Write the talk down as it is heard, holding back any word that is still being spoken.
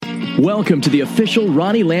Welcome to the official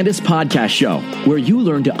Ronnie Landis podcast show, where you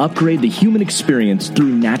learn to upgrade the human experience through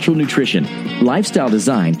natural nutrition, lifestyle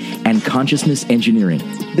design, and consciousness engineering.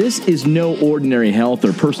 This is no ordinary health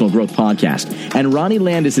or personal growth podcast, and Ronnie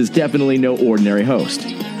Landis is definitely no ordinary host.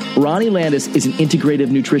 Ronnie Landis is an integrative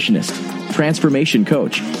nutritionist, transformation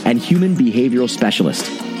coach, and human behavioral specialist.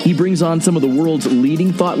 He brings on some of the world's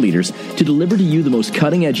leading thought leaders to deliver to you the most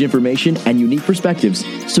cutting-edge information and unique perspectives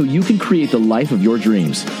so you can create the life of your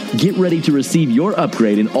dreams. Get ready to receive your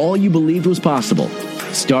upgrade in all you believed was possible,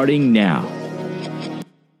 starting now.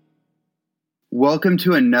 Welcome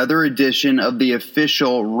to another edition of the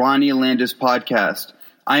official Ronnie Landis podcast.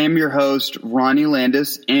 I am your host, Ronnie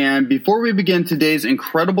Landis, and before we begin today's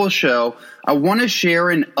incredible show, I want to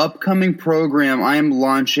share an upcoming program I am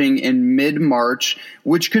launching in mid-March,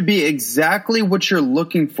 which could be exactly what you're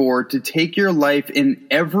looking for to take your life in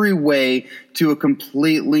every way to a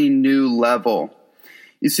completely new level.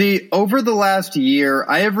 You see, over the last year,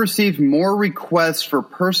 I have received more requests for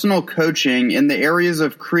personal coaching in the areas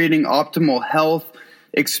of creating optimal health,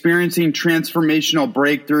 experiencing transformational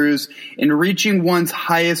breakthroughs, and reaching one's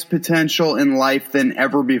highest potential in life than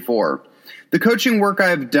ever before. The coaching work I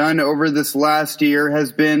have done over this last year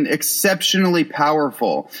has been exceptionally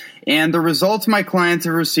powerful, and the results my clients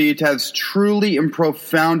have received has truly and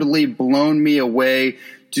profoundly blown me away,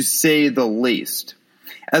 to say the least.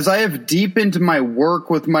 As I have deepened my work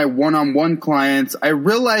with my one-on-one clients, I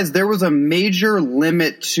realized there was a major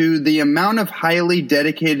limit to the amount of highly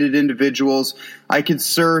dedicated individuals I could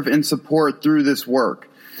serve and support through this work.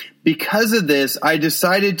 Because of this, I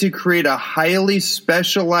decided to create a highly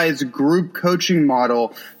specialized group coaching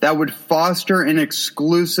model that would foster an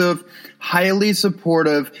exclusive, highly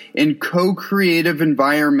supportive, and co-creative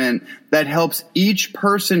environment that helps each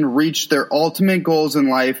person reach their ultimate goals in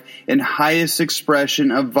life and highest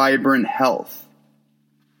expression of vibrant health.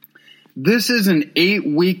 This is an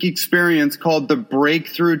 8-week experience called the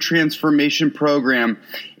Breakthrough Transformation Program,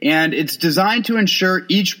 and it's designed to ensure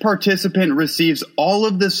each participant receives all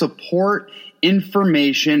of the support,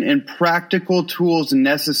 information, and practical tools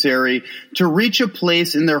necessary to reach a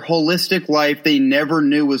place in their holistic life they never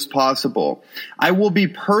knew was possible. I will be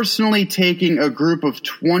personally taking a group of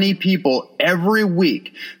 20 people every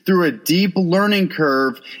week through a deep learning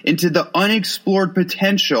curve into the unexplored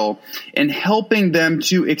potential and helping them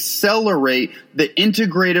to accelerate the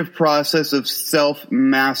integrative process of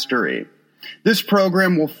self-mastery. This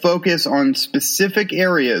program will focus on specific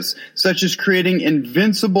areas such as creating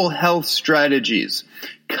invincible health strategies,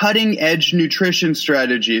 cutting-edge nutrition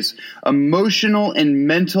strategies, emotional and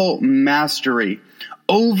mental mastery,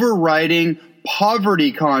 overriding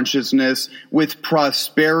poverty consciousness with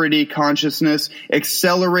prosperity consciousness,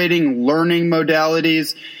 accelerating learning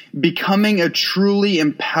modalities, becoming a truly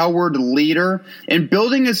empowered leader, and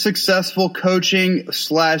building a successful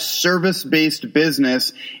coaching/service-based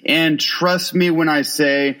business. And trust me when I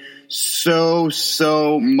say so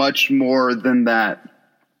much more than that.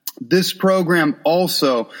 This program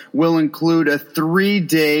also will include a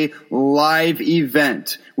 3-day live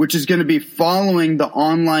event, which is going to be following the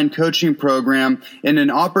online coaching program, and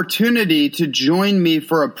an opportunity to join me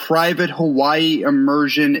for a private Hawaii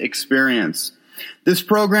immersion experience. This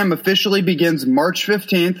program officially begins March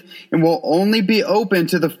 15th and will only be open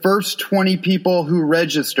to the first 20 people who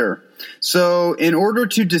register. So in order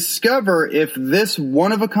to discover if this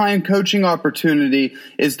one-of-a-kind coaching opportunity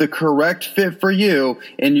is the correct fit for you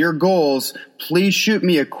and your goals, please shoot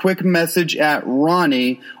me a quick message at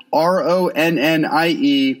Ronnie,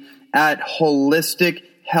 RONNIE, at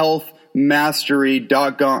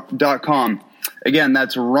holistichealthmastery.com. Again,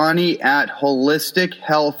 that's Ronnie at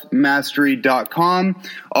holistichealthmastery.com.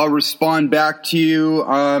 I'll respond back to you,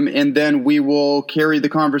 and then we will carry the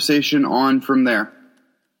conversation on from there.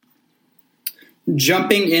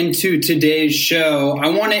 Jumping into today's show, I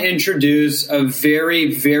want to introduce a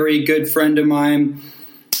very, very good friend of mine.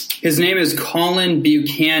 His name is Colin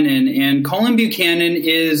Buchanan, and Colin Buchanan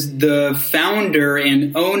is the founder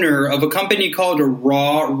and owner of a company called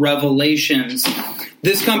Raw Revelations.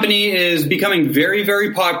 This company is becoming very,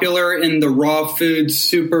 very popular in the raw food,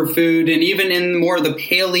 superfood, and even in more of the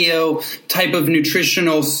paleo type of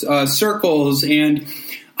nutritional circles. And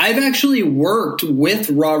I've actually worked with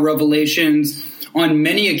Raw Revelations on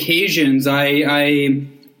many occasions. I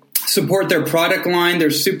support their product line, their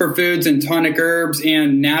superfoods and tonic herbs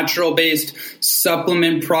and natural-based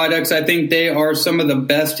supplement products. I think they are some of the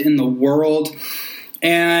best in the world.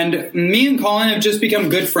 And me and Colin have just become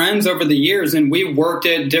good friends over the years, and we worked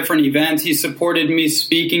at different events. He supported me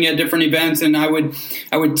speaking at different events, and I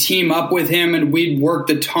would team up with him, and we'd work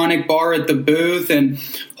the tonic bar at the booth and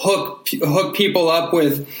hook people up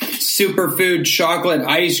with superfood chocolate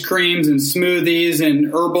ice creams and smoothies and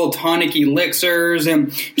herbal tonic elixirs,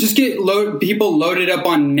 and just get people loaded up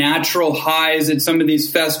on natural highs at some of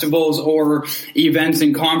these festivals or events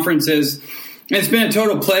and conferences. It's been a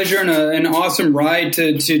total pleasure and an awesome ride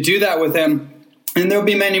to do that with him. And there'll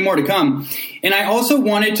be many more to come. And I also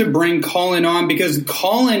wanted to bring Colin on because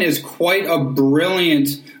Colin is quite a brilliant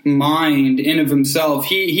mind in of himself.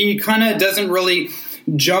 He kind of doesn't really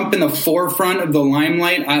jump in the forefront of the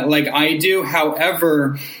limelight like I do.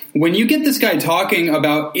 However, when you get this guy talking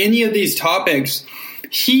about any of these topics,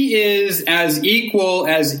 he is as equal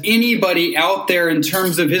as anybody out there in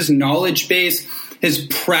terms of his knowledge base, his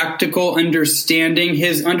practical understanding,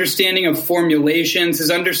 his understanding of formulations,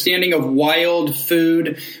 his understanding of wild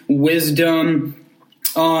food wisdom.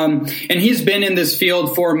 And he's been in this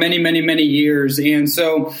field for many, many, many years. And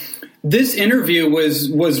so this interview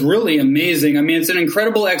was really amazing. I mean, it's an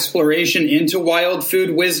incredible exploration into wild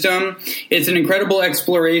food wisdom. It's an incredible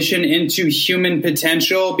exploration into human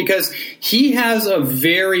potential because he has a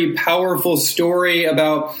very powerful story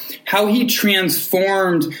about how he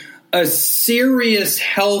transformed a serious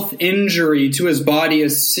health injury to his body, a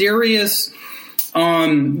serious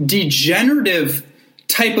degenerative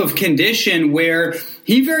type of condition where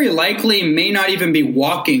he very likely may not even be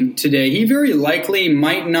walking today. He very likely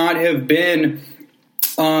might not have been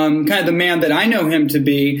kind of the man that I know him to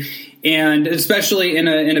be, and especially in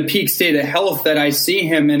a peak state of health that I see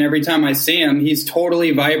him in. Every time I see him, he's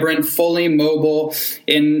totally vibrant, fully mobile,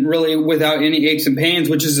 and really without any aches and pains,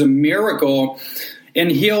 which is a miracle. And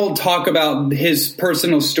he'll talk about his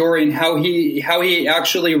personal story and how he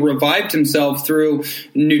actually revived himself through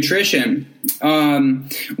nutrition.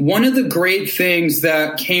 One of the great things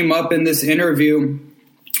that came up in this interview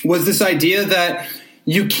was this idea that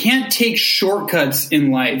you can't take shortcuts in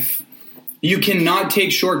life. You cannot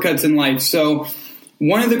take shortcuts in life. So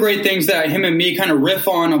one of the great things that him and me kind of riff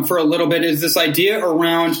on for a little bit is this idea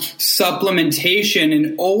around supplementation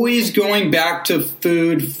and always going back to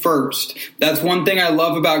food first. That's one thing I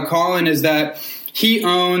love about Colin is that he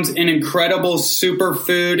owns an incredible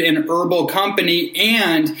superfood and herbal company,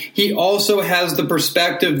 and he also has the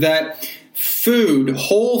perspective that food,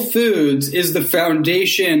 whole foods, is the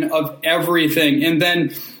foundation of everything. And then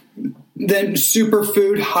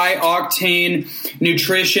superfood, high octane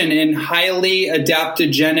nutrition, and highly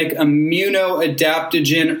adaptogenic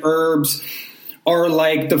immunoadaptogen herbs are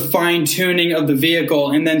like the fine tuning of the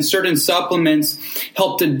vehicle. And then certain supplements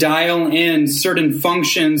help to dial in certain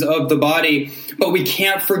functions of the body. But we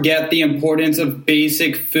can't forget the importance of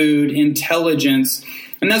basic food intelligence.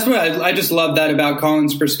 And that's what I just love that about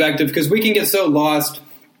Colin's perspective, because we can get so lost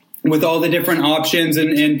with all the different options.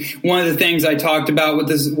 And one of the things I talked about with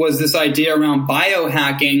this was this idea around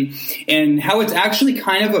biohacking and how it's actually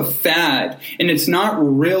kind of a fad, and it's not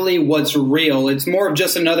really what's real. It's more of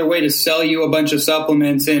just another way to sell you a bunch of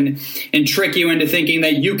supplements and trick you into thinking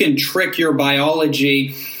that you can trick your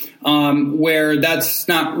biology, where that's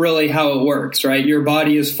not really how it works, right? Your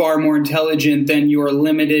body is far more intelligent than your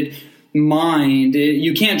limited mind.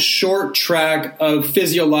 You can't short track a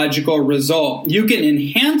physiological result. You can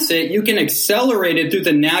enhance it, you can accelerate it through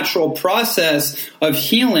the natural process of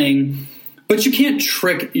healing, but you can't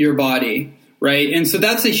trick your body, right? And so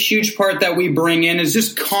that's a huge part that we bring in, is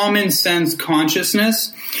just common sense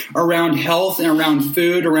consciousness around health and around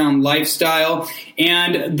food, around lifestyle.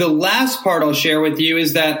 And the last part I'll share with you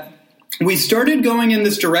is that we started going in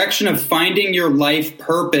this direction of finding your life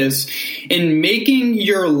purpose and making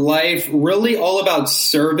your life really all about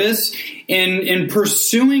service and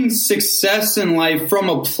pursuing success in life from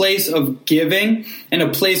a place of giving and a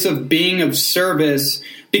place of being of service,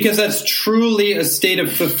 because that's truly a state of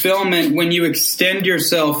fulfillment when you extend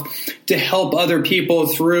yourself to help other people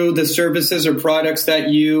through the services or products that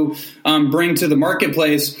you bring to the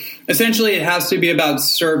marketplace. Essentially, it has to be about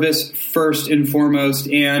service first and foremost,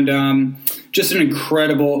 and just an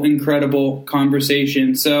incredible, incredible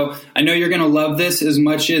conversation. So I know you're going to love this as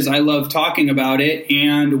much as I love talking about it.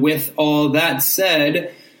 And with all that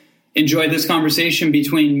said, enjoy this conversation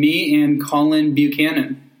between me and Colin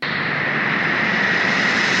Buchanan.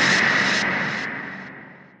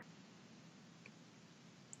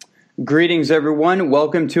 Greetings, everyone.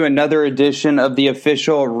 Welcome to another edition of the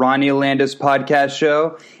official Ronnie Landis podcast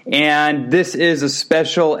show. And this is a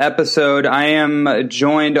special episode. I am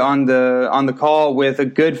joined on the call with a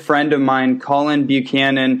good friend of mine, Colin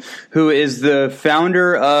Buchanan, who is the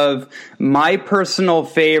founder of my personal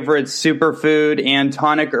favorite superfood and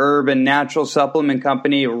tonic herb and natural supplement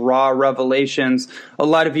company, Raw Revelations. A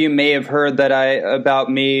lot of you may have heard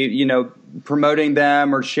about me, promoting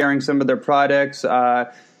them or sharing some of their products.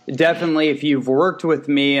 Definitely, if you've worked with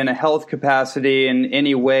me in a health capacity in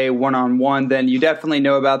any way one-on-one, then you definitely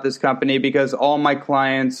know about this company because all my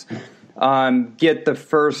clients get the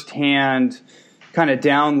first-hand kind of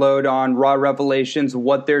download on Raw Revelations,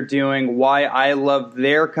 what they're doing, why I love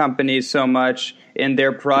their company so much and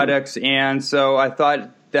their products. And so I thought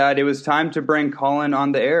that it was time to bring Colin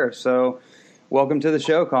on the air. So welcome to the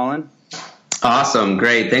show, Colin. Awesome.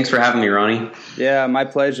 Great. Thanks for having me, Ronnie. Yeah, my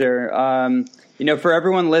pleasure. For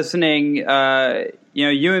everyone listening, you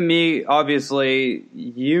and me, obviously,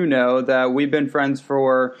 that we've been friends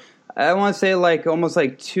for, I want to say almost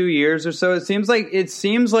 2 years or so. It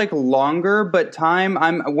seems like longer, but time.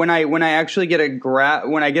 When I actually get a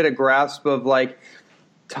grasp of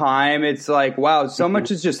time, it's like, wow, so much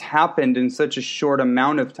has just happened in such a short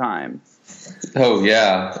amount of time. Oh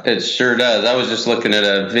yeah, it sure does. I was just looking at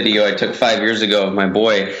a video I took 5 years ago of my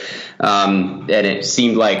boy. And it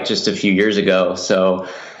seemed like just a few years ago. So,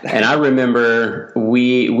 and I remember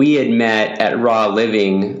we had met at Raw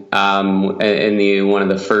Living in one of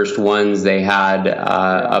the first ones they had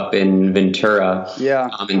up in Ventura,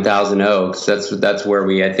 in Thousand Oaks. That's where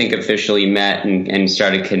we, I think, officially met and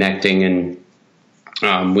started connecting,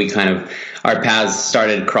 and we kind of, our paths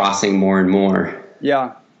started crossing more and more.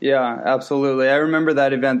 Yeah, absolutely. I remember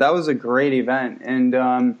that event. That was a great event, and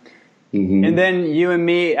And then you and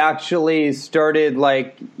me actually started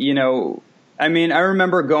I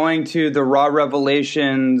remember going to the Raw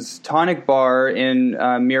Revelations tonic bar in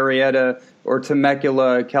Murrieta or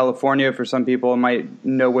Temecula, California. For some people, might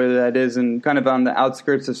know where that is, and kind of on the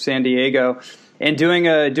outskirts of San Diego, and doing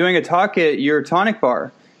a talk at your tonic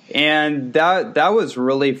bar. And that was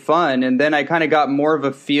really fun. And then I kind of got more of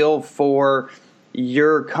a feel for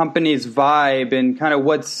your company's vibe and kind of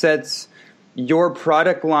what sets your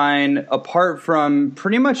product line apart from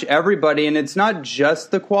pretty much everybody. And it's not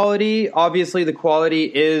just the quality. Obviously, the quality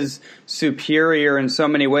is superior in so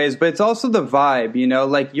many ways, but it's also the vibe,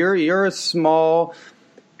 you're a small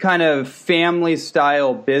kind of family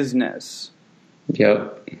style business.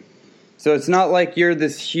 Yep. So it's not like you're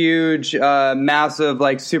this huge, massive,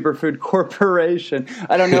 superfood corporation.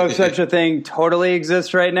 I don't know if such a thing totally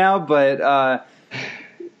exists right now, but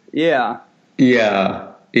yeah.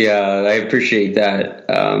 Yeah, I appreciate that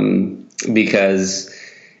because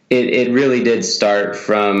it really did start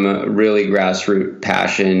from really grassroots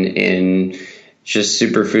passion in just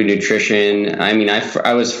superfood nutrition. I mean,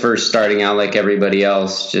 I was first starting out like everybody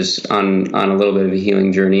else, just on a little bit of a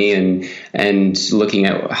healing journey and looking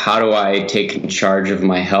at how do I take charge of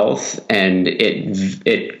my health. And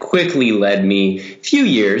it quickly led me a few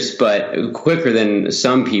years, but quicker than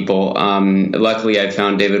some people. Luckily, I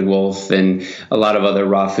found David Wolf and a lot of other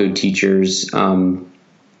raw food teachers and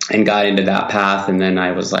got into that path. And then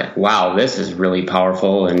I was like, wow, this is really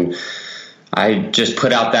powerful. And I just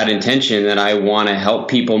put out that intention that I want to help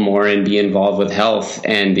people more and be involved with health,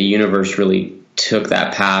 and the universe really took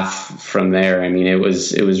that path from there. I mean, it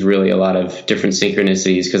was really a lot of different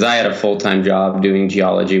synchronicities because I had a full-time job doing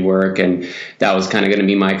geology work, and that was kind of going to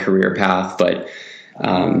be my career path, but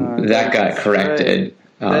that got corrected.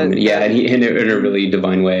 In a really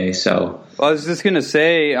divine way. So. Well, I was just going to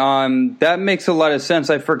say, that makes a lot of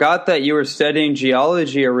sense. I forgot that you were studying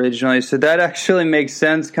geology originally, so that actually makes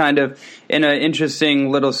sense kind of in an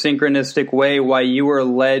interesting little synchronistic way why you were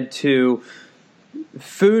led to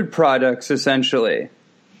food products, essentially.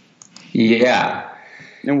 Yeah.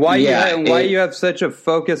 And why you have such a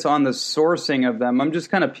focus on the sourcing of them. I'm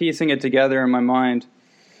just kind of piecing it together in my mind.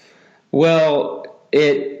 Well,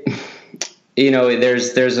 there's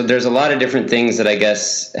a lot of different things that I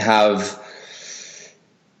guess have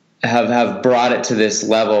brought it to this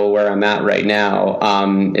level where I'm at right now.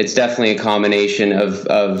 It's definitely a combination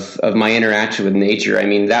of my interaction with nature. I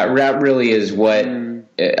mean, that really is what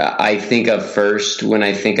I think of first when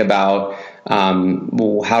I think about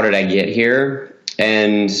how did I get here?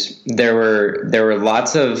 And there were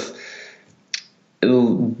lots of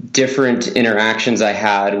different interactions I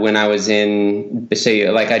had when I was in, say,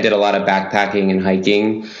 I did a lot of backpacking and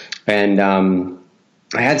hiking, and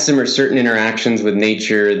I had some certain interactions with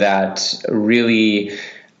nature that really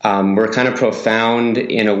were kind of profound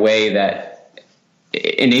in a way that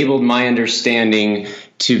enabled my understanding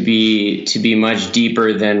to be much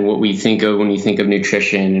deeper than what we think of when you think of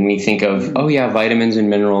nutrition, and we think of, oh yeah, vitamins and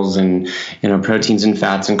minerals and, proteins and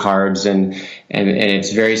fats and carbs, and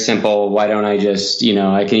it's very simple. Why don't I just,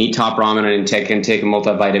 I can eat top ramen and take a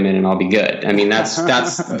multivitamin and I'll be good. I mean,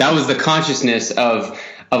 that was the consciousness of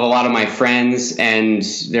a lot of my friends, and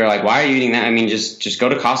they're like, why are you eating that? I mean, just go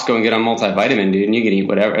to Costco and get a multivitamin, dude, and you can eat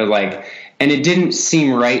whatever. And it didn't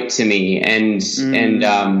seem right to me. And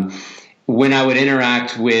when I would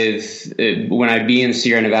interact with, when I'd be in the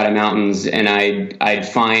Sierra Nevada mountains, and I'd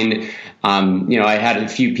find, I had a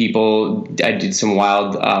few people, I did some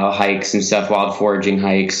wild hikes and stuff, wild foraging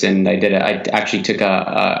hikes. And I actually took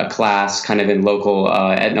a class kind of in local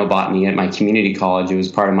ethnobotany at my community college. It was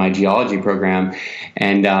part of my geology program.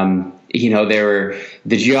 And,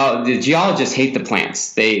 the geologists hate the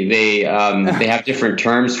plants. They have different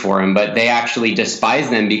terms for them, but they actually despise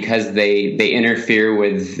them because they interfere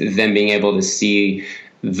with them being able to see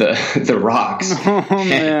the rocks. Oh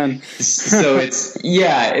man. So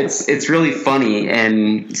it's really funny.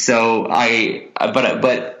 And so I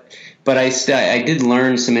did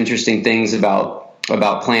learn some interesting things about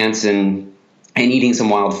plants and eating some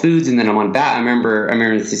wild foods. And then I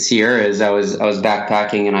remember the Sierras, I was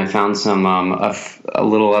backpacking, and I found some,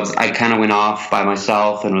 I kind of went off by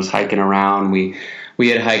myself and was hiking around. We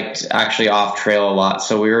had hiked actually off trail a lot.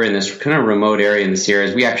 So we were in this kind of remote area in the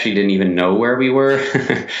Sierras. We actually didn't even know where we were.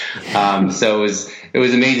 So it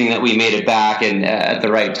was amazing that we made it back and at the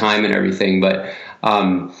right time and everything. But,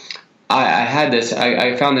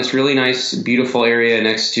 I found this really nice, beautiful area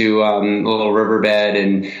next to a little riverbed,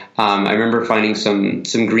 and I remember finding some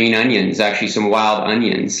green onions, actually some wild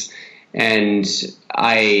onions, and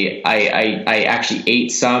I actually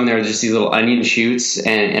ate some. There were just these little onion shoots,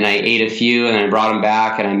 and I ate a few, and I brought them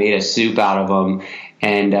back, and I made a soup out of them,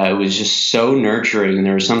 and it was just so nurturing.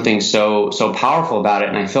 There was something so powerful about it,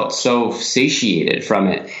 and I felt so satiated from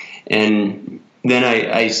it. And then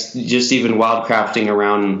I just even wildcrafting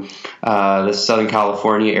around the Southern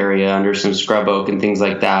California area under some scrub oak and things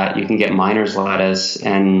like that. You can get miner's lettuce,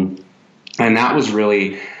 and that was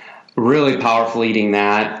really, really powerful eating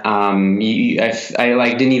that. I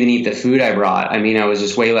didn't even eat the food I brought. I mean, I was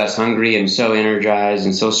just way less hungry and so energized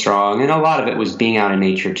and so strong. And a lot of it was being out in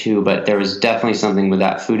nature too, but there was definitely something with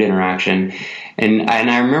that food interaction. And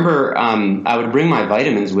I remember I would bring my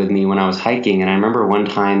vitamins with me when I was hiking. And I remember one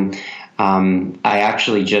time I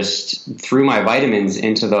actually just threw my vitamins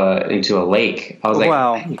into a lake. I was like,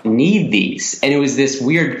 wow. I need these. And it was this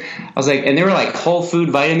weird, I was like, and they were like whole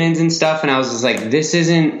food vitamins and stuff. And I was just like,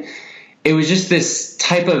 it was just this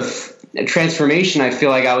type of transformation I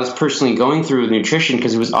feel like I was personally going through with nutrition,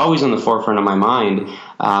 because it was always on the forefront of my mind.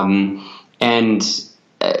 And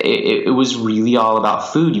it was really all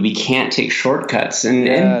about food. We can't take shortcuts.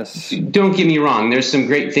 Yes. And don't get me wrong, there's some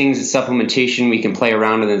great things in supplementation we can play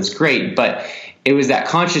around with, and it's great. But it was that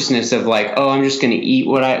consciousness of like, oh, I'm just going to eat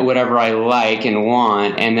whatever I like and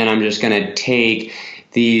want, and then I'm just going to take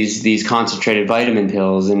these concentrated vitamin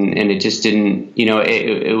pills, and it just didn't,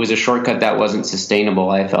 it was a shortcut that wasn't sustainable,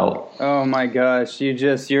 I felt. Oh my gosh,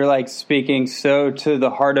 you're like speaking so to the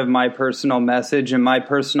heart of my personal message and my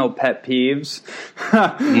personal pet peeves.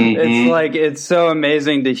 Mm-hmm. It's so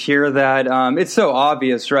amazing to hear that. It's so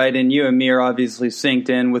obvious, right? And you and me are obviously synced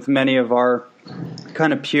in with many of our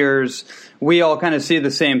kind of peers. We all kind of see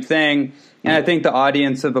the same thing. And I think the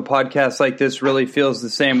audience of a podcast like this really feels the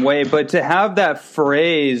same way. But to have that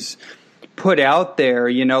phrase put out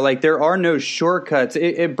there, there are no shortcuts.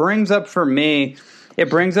 It brings up for me, it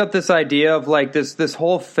brings up this idea of like this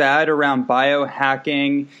whole fad around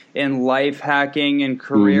biohacking and life hacking and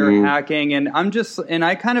career hacking. And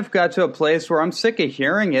I kind of got to a place where I'm sick of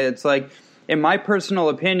hearing it. It's like, in my personal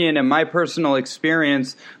opinion and my personal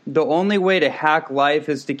experience, the only way to hack life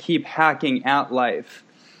is to keep hacking at life.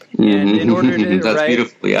 And in order to, that's right?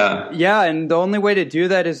 Beautiful, yeah. Yeah, and the only way to do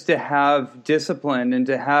that is to have discipline and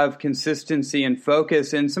to have consistency and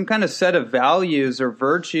focus and some kind of set of values or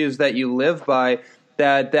virtues that you live by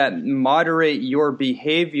that moderate your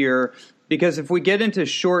behavior. Because if we get into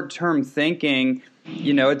short-term thinking,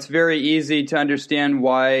 it's very easy to understand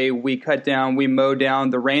why we mow down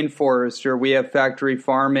the rainforest, or we have factory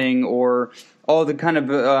farming, or all the kind of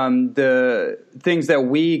the things that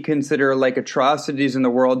we consider like atrocities in the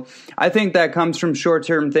world. I think that comes from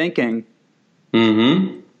short-term thinking.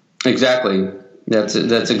 Mm-hmm. Exactly. That's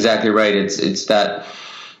exactly right. It's that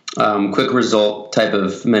quick result type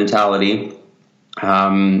of mentality.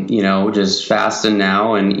 Just fast and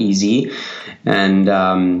now and easy.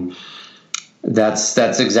 And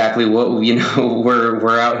that's exactly what,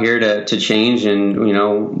 we're out here to change,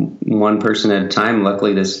 and, one person at a time.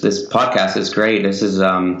 Luckily this podcast is great. This is,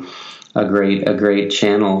 a great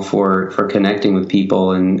channel for connecting with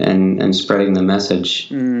people and spreading the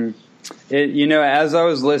message. As I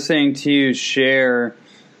was listening to you share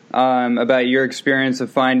about your experience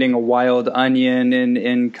of finding a wild onion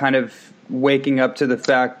and kind of waking up to the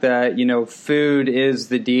fact that, food is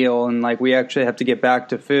the deal, and like we actually have to get back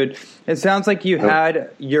to food. It sounds like you had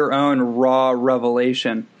your own raw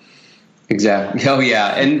revelation. Exactly. Oh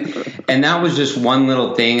yeah. And that was just one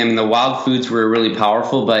little thing. I mean, the wild foods were really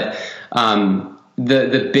powerful, but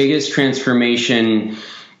the biggest transformation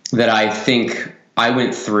that I think I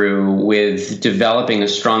went through with developing a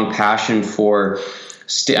strong passion for,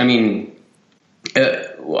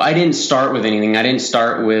 I didn't start with anything. I didn't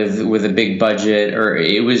start with a big budget, or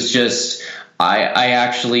it was just, I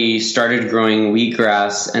actually started growing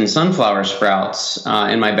wheatgrass and sunflower sprouts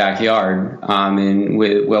in my backyard,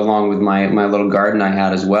 along with my little garden I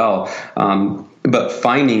had as well. But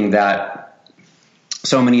finding that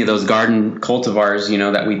so many of those garden cultivars,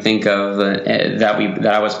 that we think of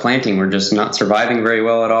that I was planting were just not surviving very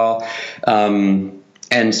well at all,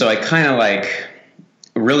 and so I kind of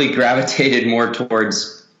really gravitated more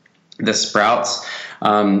towards the sprouts,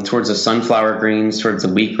 towards the sunflower greens, towards the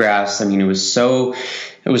wheatgrass. I mean, it was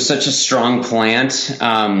such a strong plant.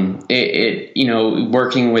 Working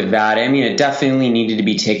with that, it definitely needed to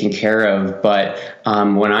be taken care of. But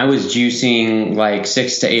when I was juicing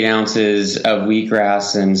 6 to 8 ounces of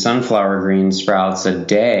wheatgrass and sunflower green sprouts a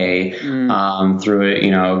day through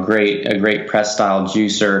a great press style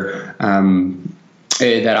juicer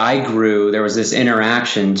that I grew, there was this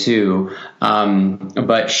interaction too.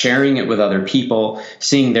 But sharing it with other people,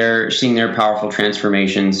 seeing their powerful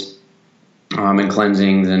transformations. And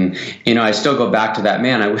cleansings, and I still go back to that.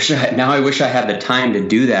 Man, I wish I had the time to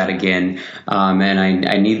do that again. And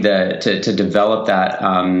I need to develop that.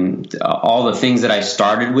 All the things that I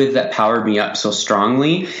started with that powered me up so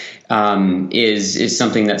strongly is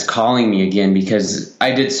something that's calling me again, because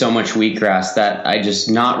I did so much wheatgrass that I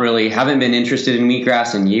just haven't been interested in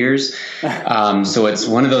wheatgrass in years. So it's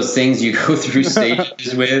one of those things you go through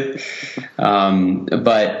stages with.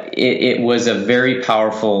 But it was a very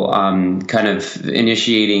powerful kind of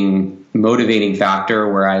initiating, motivating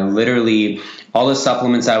factor where I literally, all the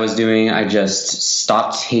supplements I was doing, I just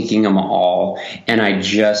stopped taking them all, and I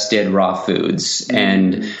just did raw foods.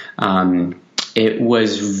 And it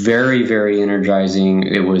was very, very energizing.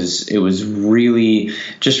 It was really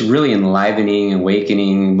enlivening,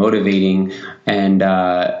 awakening, motivating. And,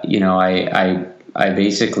 I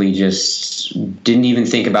basically just didn't even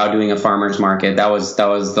think about doing a farmer's market. That was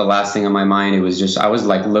the last thing on my mind. It was just, I was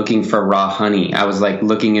looking for raw honey. I was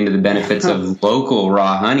looking into the benefits of local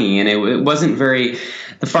raw honey, and it wasn't the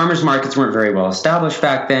farmers markets weren't very well established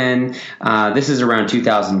back then. This is around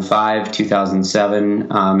 2005,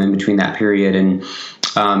 2007, in between that period. And,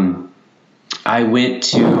 I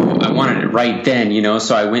wanted it right then,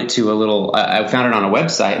 so I went to I found it on a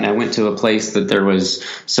website, and I went to a place that there was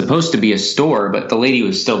supposed to be a store, but the lady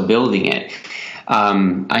was still building it.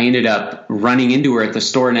 I ended up running into her at the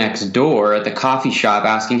store next door at the coffee shop,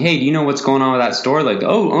 asking, "Hey, do you know what's going on with that store?"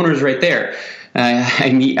 Owner's right there.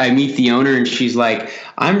 I meet the owner, and she's like,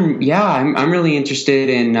 I'm really interested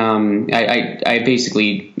in, I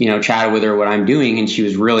basically, chatted with her what I'm doing, and she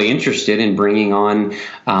was really interested in bringing on,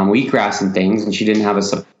 wheatgrass and things, and she didn't have a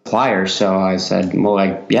supplier. So I said, well,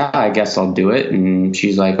 I guess I'll do it. And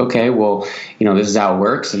she's like, okay, well, this is how it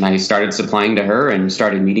works. And I started supplying to her and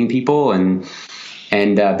started meeting people, and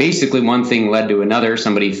basically one thing led to another.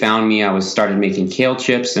 Somebody found me. I started making kale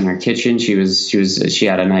chips in her kitchen. She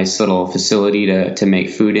had a nice little facility to make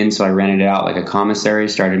food in. So I rented it out like a commissary,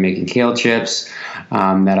 started making kale chips,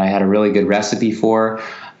 that I had a really good recipe for.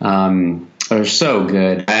 They're so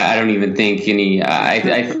good. I don't even think I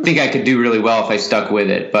think I could do really well if I stuck with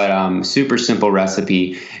it, but, super simple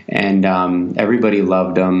recipe, and, everybody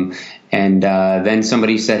loved them. And, then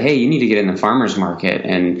somebody said, hey, you need to get in the farmer's market.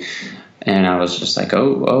 And I was just like,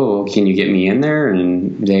 oh, can you get me in there?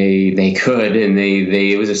 And they could, and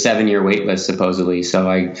it was a 7-year wait list supposedly.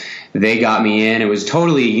 So they got me in. It was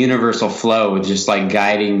totally a universal flow, just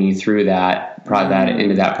guiding me through into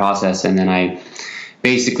that process. And then I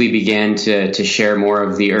basically began to share more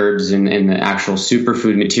of the herbs and the actual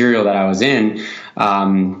superfood material that I was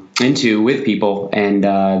into with people. And,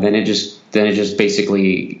 then it just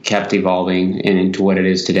basically kept evolving into what it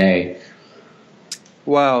is today.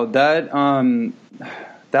 Wow, that's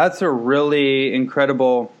a really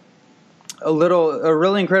incredible a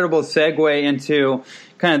really incredible segue into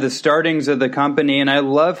kind of the startings of the company. And I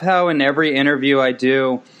love how in every interview I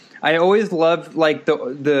do, I always love like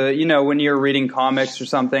the you know, when you're reading comics or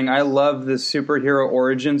something, I love the superhero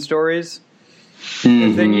origin stories.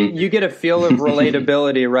 Mm-hmm. Then you get a feel of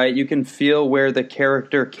relatability, right? You can feel where the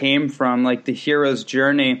character came from, like the hero's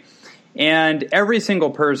journey. And every single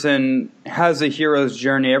person has a hero's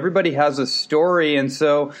journey. Everybody has a story. And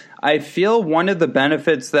so I feel one of the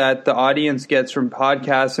benefits that the audience gets from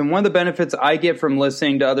podcasts, and one of the benefits I get from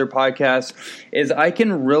listening to other podcasts, is I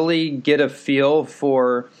can really get a feel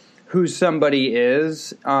for who somebody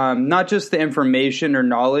is, not just the information or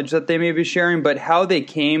knowledge that they may be sharing, but how they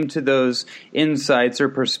came to those insights or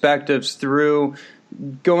perspectives through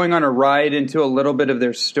going on a ride into a little bit of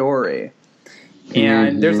their story.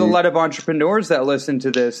 And there's a lot of entrepreneurs that listen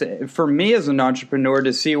to this. For me as an entrepreneur,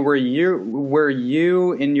 to see where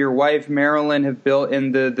you and your wife Marilyn have built,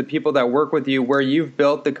 and the people that work with you, where you've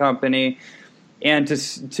built the company, and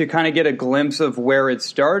to kind of get a glimpse of where it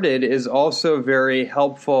started is also very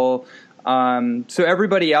helpful. So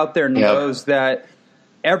everybody out there knows that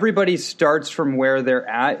everybody starts from where they're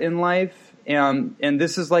at in life. And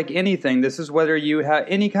this is like anything. This is whether you have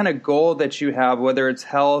any kind of goal that you have, whether it's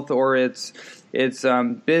health or it's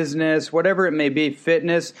business, whatever it may be,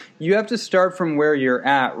 fitness. You have to start from where you're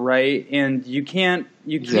at, right? And you can't.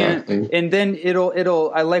 Exactly. And then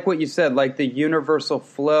it'll. I like what you said, like the universal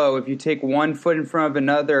flow. If you take one foot in front of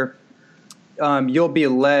another, you'll be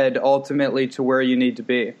led ultimately to where you need to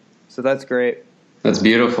be. So that's great. That's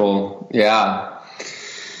beautiful. Yeah.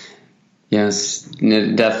 Yes,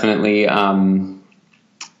 definitely.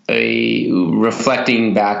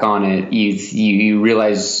 Reflecting back on it, you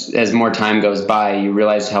realize as more time goes by, you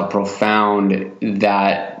realize how profound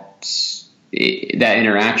that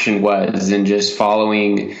interaction was, and just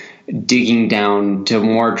digging down to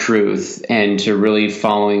more truth and to really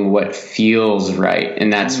following what feels right.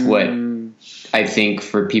 And that's what I think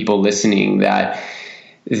for people listening, that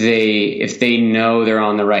if they know they're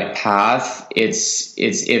on the right path, it's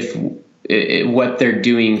if what they're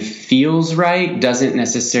doing feels right, doesn't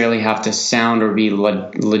necessarily have to sound or be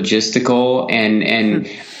logistical. And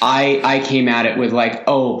I came at it with like,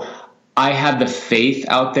 I have the faith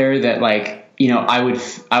out there that, like, you know, I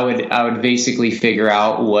would basically figure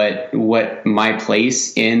out what my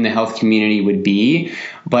place in the health community would be.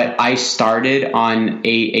 But I started on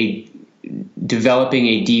a developing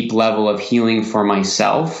a deep level of healing for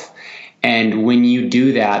myself. And when you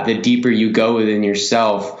do that, the deeper you go within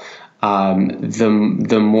yourself,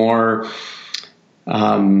 the more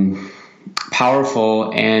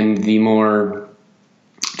powerful and the more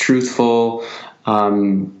truthful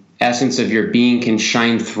essence of your being can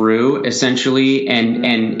shine through, essentially,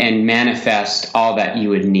 and manifest all that you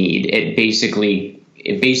would need. It basically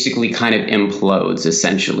kind of implodes,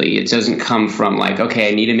 essentially. It doesn't come from like,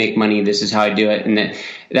 okay, I need to make money, this is how I do it. And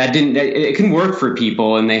it can work for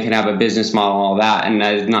people and they can have a business model, all that. And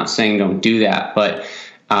I'm not saying don't do that, but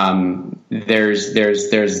there's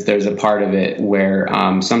a part of it where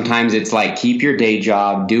sometimes it's like, keep your day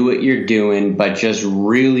job, do what you're doing, but just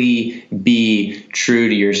really be true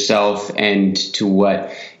to yourself and to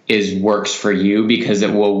what works for you, because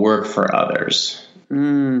it will work for others.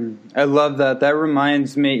 I love that. That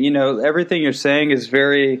reminds me, you know, everything you're saying is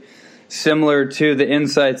very similar to the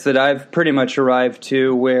insights that I've pretty much arrived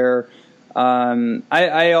to, where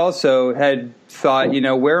I also had thought, you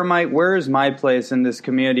know, where is my place in this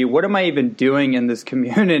community? What am I even doing in this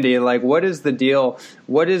community? Like, what is the deal?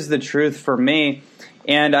 What is the truth for me?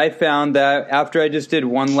 And I found that after I just did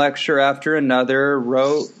one lecture after another,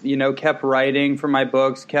 kept writing for my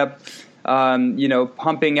books, kept,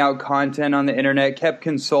 pumping out content on the internet, kept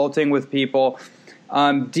consulting with people,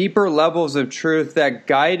 deeper levels of truth that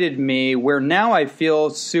guided me, where now I feel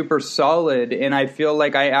super solid and I feel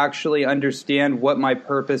like I actually understand what my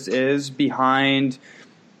purpose is behind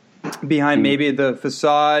maybe the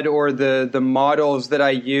facade or the models that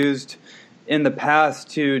I used in the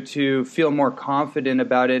past to feel more confident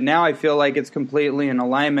about it. Now I feel like it's completely in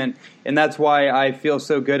alignment, and that's why I feel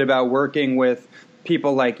so good about working with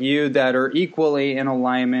people like you that are equally in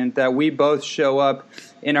alignment, that we both show up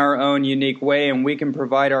in our own unique way and we can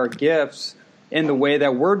provide our gifts in the way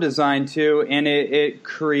that we're designed to, and it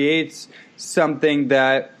creates something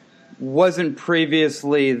that wasn't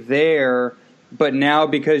previously there, but now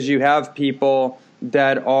because you have people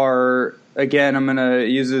that are, again, I'm going to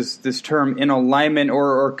use this term, in alignment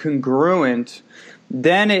or congruent,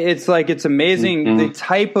 then it's like, it's amazing the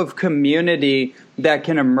type of community that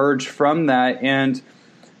can emerge from that. And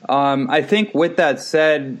I think with that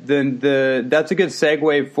said, that's a good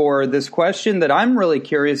segue for this question that I'm really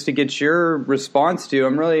curious to get your response to.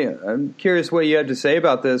 I'm curious what you had to say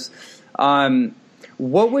about this.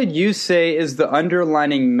 What would you say is the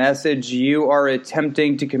underlining message you are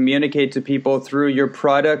attempting to communicate to people through your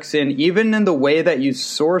products and even in the way that you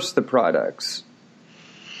source the products?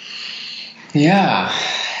 Yeah,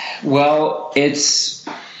 well, it's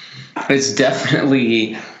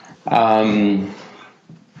definitely, there's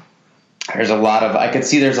a lot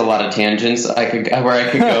of tangents where I could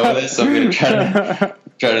go with this. So I'm going to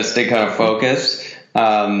try to stay kind of focused.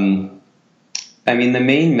 I mean, the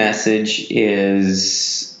main message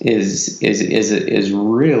is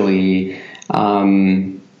really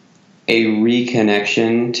a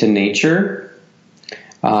reconnection to nature.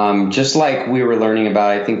 Just like we were learning about,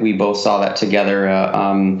 I think we both saw that together.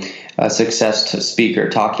 A success speaker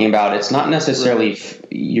talking about it's not necessarily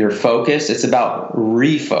your focus; it's about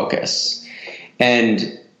refocus.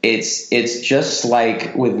 And it's just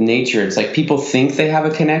like with nature. It's like people think they have a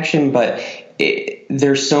connection, but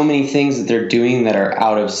there's so many things that they're doing that are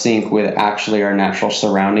out of sync with actually our natural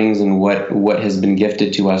surroundings and what has been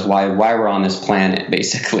gifted to us, why we're on this planet,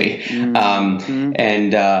 basically. Mm-hmm.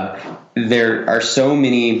 And there are so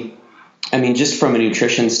many. I mean, just from a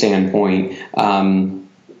nutrition standpoint,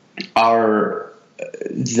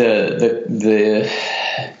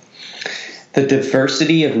 the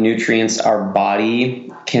diversity of nutrients our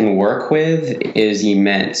body can work with is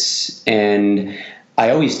immense. And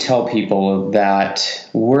I always tell people that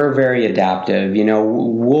we're very adaptive. You know,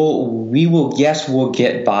 we'll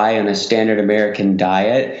get by on a standard American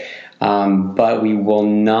diet, but we will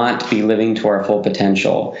not be living to our full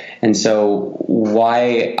potential. And so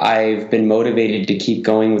why I've been motivated to keep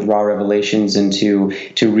going with Raw Revelations and to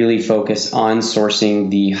really focus on sourcing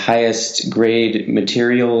the highest grade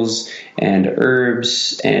materials and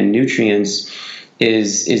herbs and nutrients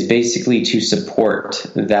is basically to support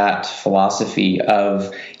that philosophy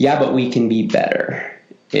of, but we can be better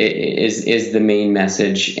is the main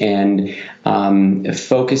message. And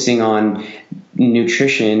focusing on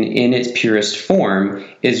nutrition in its purest form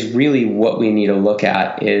is really what we need to look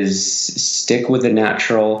at, is stick with the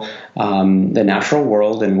natural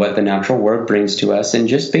world and what the natural world brings to us, and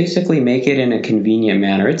just basically make it in a convenient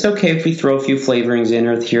manner. It's okay if we throw a few flavorings in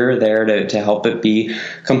or here or there to help it be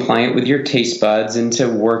compliant with your taste buds and to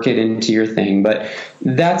work it into your thing. But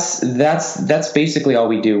that's basically all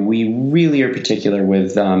we do. We really are particular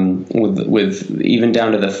with even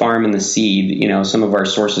down to the farm and the seed. You know, some of our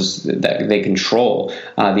sources that they control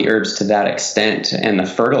the herbs to that extent, and the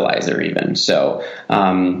fertilizer even. So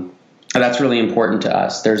that's really important to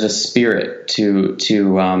us. There's a spirit to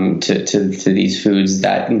these foods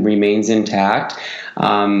that remains intact.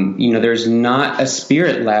 There's not a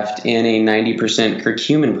spirit left in a 90%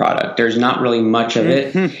 curcumin product. There's not really much of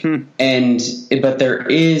it, but there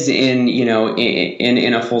is in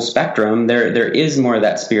a full spectrum. There is more of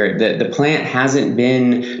that spirit. The plant hasn't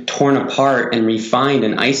been torn apart and refined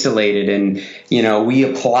and isolated, and we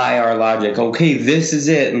apply our logic. Okay, this is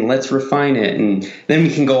it, and let's refine it, and then we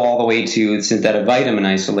can go all the way to synthetic vitamin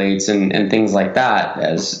isolates and things like that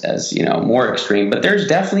as more extreme. But there's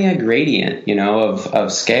definitely a gradient,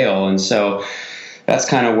 of scale, and so that's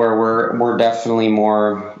kind of where we're definitely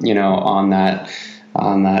more on that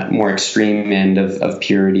more extreme end of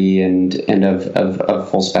purity and of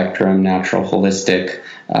full spectrum, natural, holistic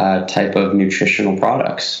type of nutritional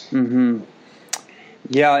products. Mm-hmm.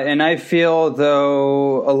 Yeah, and I feel,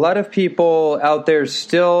 though, a lot of people out there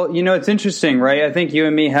still, it's interesting, right? I think you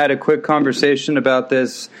and me had a quick conversation about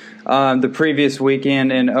this the previous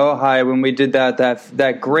weekend in Ojai when we did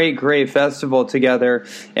that great festival together,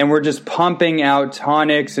 and we're just pumping out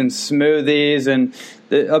tonics and smoothies and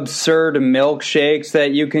the absurd milkshakes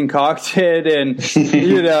that you concocted and,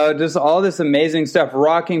 just all this amazing stuff,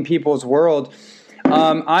 rocking people's world.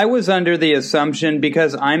 I was under the assumption,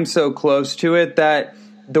 because I'm so close to it, that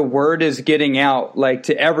the word is getting out, like,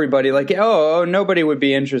 to everybody, like, oh, nobody would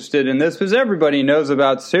be interested in this because everybody knows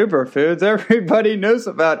about superfoods, everybody knows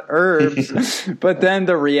about herbs. But then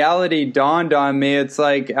the reality dawned on me. It's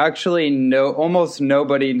like, actually, almost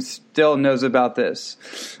nobody still knows about this.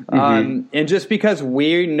 Mm-hmm. And just because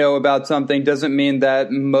we know about something doesn't mean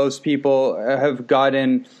that most people have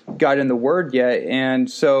gotten the word yet. And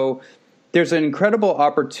so there's an incredible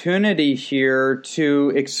opportunity here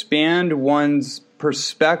to expand one's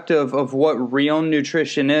perspective of what real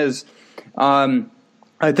nutrition is.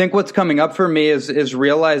 I think what's coming up for me is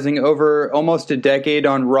realizing over almost a decade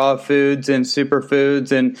on raw foods and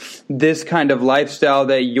superfoods and this kind of lifestyle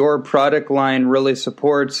that your product line really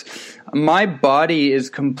supports. my body is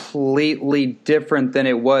completely different than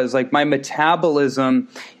it was. Like my metabolism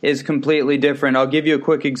is completely different. I'll give you a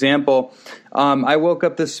quick example. I woke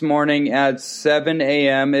up this morning at 7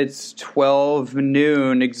 a.m. It's 12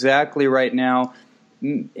 noon exactly right now.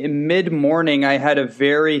 In mid-morning, I had a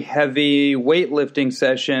very heavy weightlifting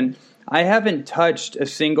session. I haven't touched a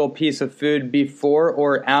single piece of food before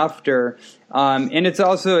or after. And it's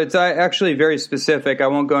actually very specific. I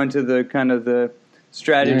won't go into the kind of the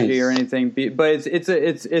strategy or anything, but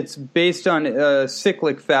it's based on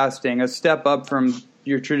cyclic fasting, a step up from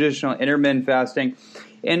your traditional intermittent fasting.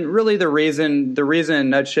 And really the reason in a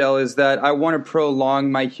nutshell is that I want to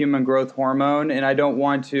prolong my human growth hormone, and I don't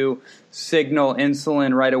want to signal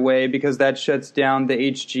insulin right away because that shuts down the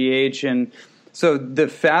HGH. And so the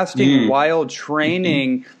fasting while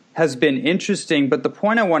training has been interesting. But the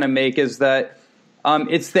point I want to make is that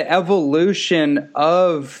it's the evolution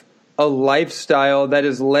of a lifestyle that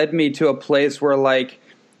has led me to a place where like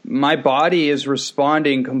my body is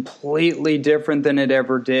responding completely different than it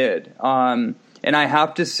ever did. And I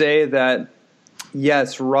have to say that,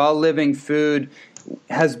 yes, raw living food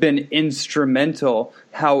has been instrumental.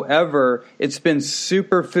 However, it's been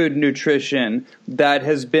superfood nutrition that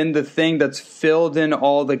has been the thing that's filled in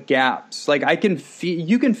all the gaps. Like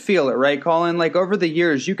you can feel it, right, Colin? Like over the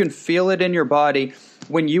years, you can feel it in your body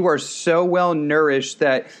when you are so well nourished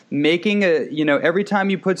that making every time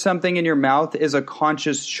you put something in your mouth is a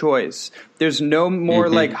conscious choice. There's no more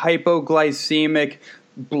like hypoglycemic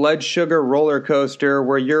blood sugar roller coaster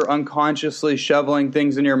where you're unconsciously shoveling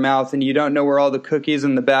things in your mouth and you don't know where all the cookies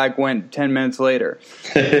in the bag went 10 minutes later.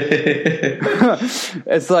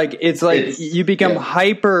 It's like you become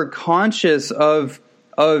hyper conscious of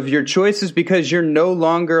your choices because you're no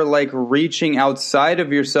longer like reaching outside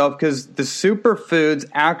of yourself, because the superfoods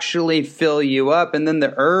actually fill you up. And then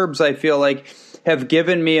the herbs, I feel like, have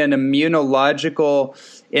given me an immunological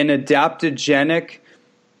and adaptogenic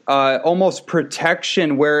almost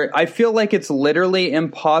protection where I feel like it's literally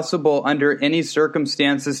impossible under any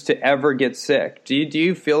circumstances to ever get sick. Do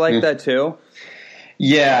you feel like that too?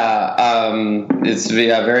 Yeah, it's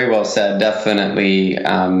very well said. Definitely.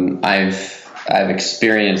 I've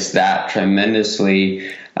experienced that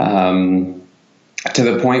tremendously, to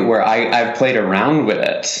the point where I've played around with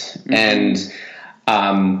it. And,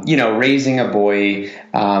 raising a boy,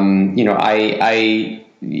 I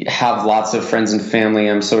have lots of friends and family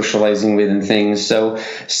I'm socializing with and things. So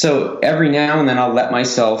every now and then I'll let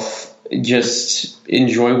myself just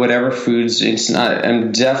enjoy whatever foods.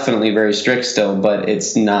 I'm definitely very strict still, but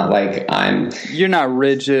it's not like you're not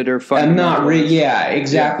rigid or fun. I'm not yeah,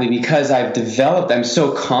 exactly. Yeah. Because I'm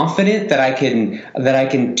so confident that I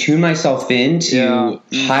can tune myself into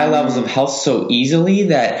high levels of health so easily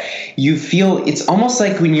that you feel it's almost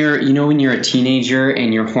like when you're a teenager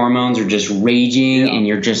and your hormones are just raging and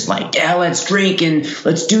you're just like, yeah, let's drink and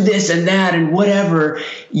let's do this and that and whatever.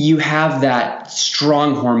 You have that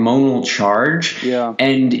strong hormonal charge,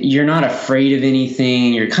 and you're not afraid of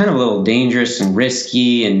anything. You're kind of a little dangerous and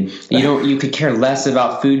risky, and you could care less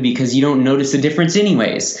about food because you don't notice the difference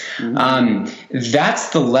anyways. That's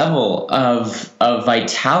the level of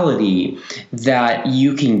vitality that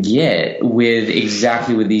you can get with these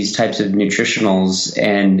types of nutritionals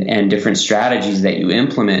and different strategies that you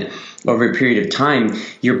implement over a period of time.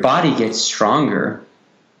 Your body gets stronger.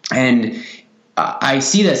 And I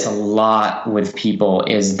see this a lot with people,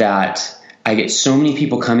 is that I get so many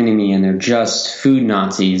people coming to me and they're just food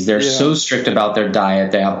Nazis. They're so strict about their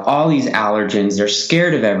diet. They have all these allergens. They're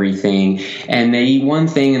scared of everything, and they eat one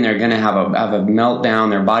thing and they're going to have a meltdown.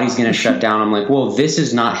 Their body's going to shut down. I'm like, well, this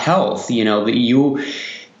is not health. And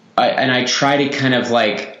I try to kind of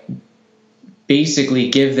like basically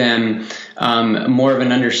give them more of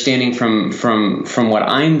an understanding from what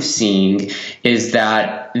I'm seeing, is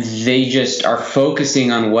that they just are focusing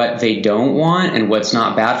on what they don't want and what's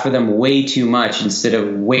not bad for them way too much, instead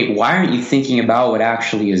of, wait, why aren't you thinking about what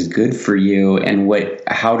actually is good for you and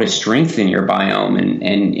how to strengthen your biome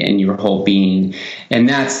and your whole being. And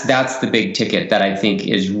that's the big ticket that I think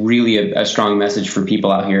is really a strong message for people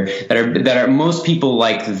out here that are most people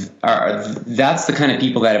that's the kind of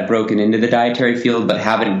people that have broken into the dietary field but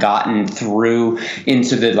haven't gotten through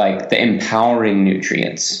into the empowering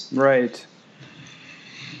nutrients. Right.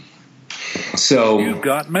 So you've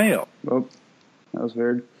got mail. Oh, that was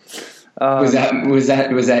weird. Was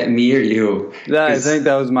that me or you? I think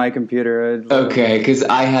that was my computer. Okay, because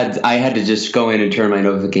I had to just go in and turn my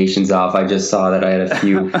notifications off. I just saw that I had a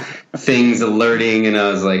few things alerting, and I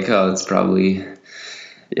was like, oh, it's probably a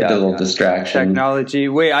little distraction. Technology.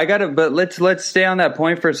 Wait, but let's stay on that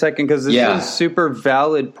point for a second, because this is a super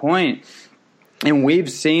valid point. and we've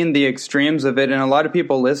seen the extremes of it, and a lot of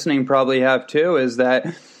people listening probably have too, is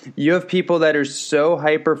that you have people that are so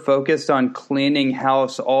hyper-focused on cleaning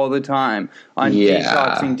house all the time, on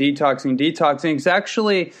detoxing. It's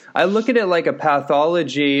actually, I look at it like a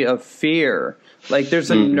pathology of fear. Like there's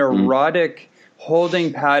a neurotic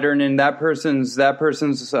holding pattern in that person's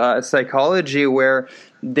psychology where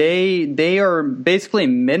they are basically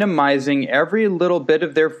minimizing every little bit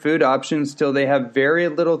of their food options till they have very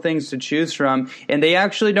little things to choose from, and they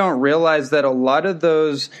actually don't realize that a lot of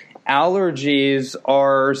those allergies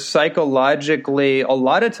are a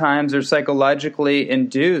lot of times are psychologically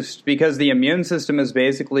induced because the immune system is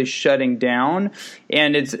basically shutting down,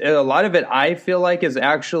 and it's a lot of it I feel like is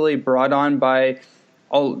actually brought on by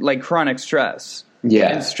like chronic stress.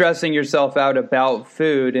 Yeah. And stressing yourself out about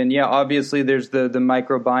food. And yeah, obviously there's the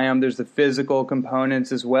microbiome, there's the physical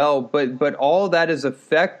components as well, but all that is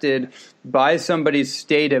affected by somebody's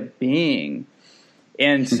state of being.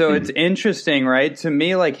 And so it's interesting, right? To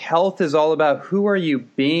me, like health is all about who are you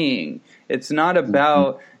being? It's not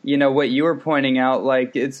about, what you were pointing out,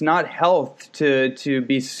 like it's not health to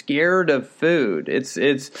be scared of food. It's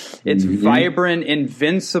vibrant,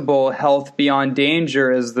 invincible health beyond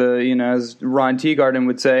danger, as as Ron Teagarden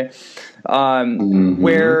would say.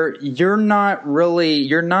 Where you're not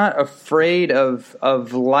afraid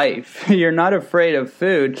of life. You're not afraid of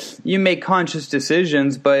food. You make conscious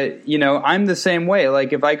decisions, but I'm the same way.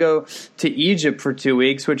 Like if I go to Egypt for 2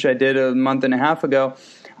 weeks, which I did a month and a half ago,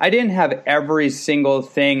 I didn't have every single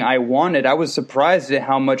thing I wanted. I was surprised at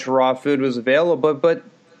how much raw food was available, but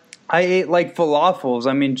I ate like falafels.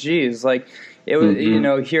 I mean, geez, like it was,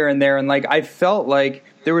 here and there. And like, I felt like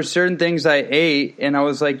there were certain things I ate and I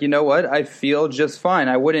was like, you know what? I feel just fine.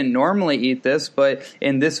 I wouldn't normally eat this, but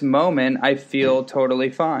in this moment, I feel totally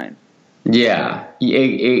fine. Yeah,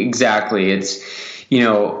 exactly. It's,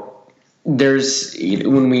 there's,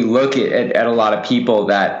 when we look at a lot of people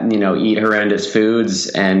that, eat horrendous foods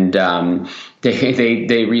and,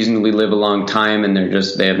 they reasonably live a long time and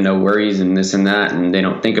they have no worries and this and that, and they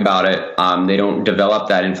don't think about it. They don't develop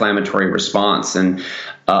that inflammatory response. And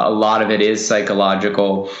a lot of it is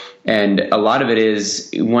psychological. And a lot of it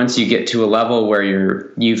is once you get to a level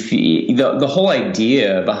where the whole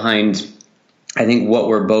idea behind, I think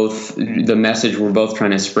the message we're both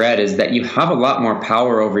trying to spread is that you have a lot more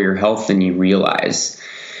power over your health than you realize.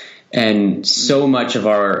 And so much of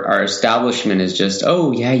our establishment is just,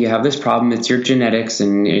 oh yeah, you have this problem. It's your genetics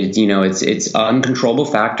and it's uncontrollable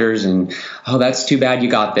factors. And, oh, that's too bad you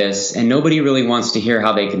got this. And nobody really wants to hear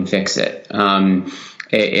how they can fix it.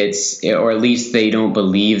 Or at least they don't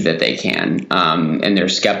believe that they can. And they're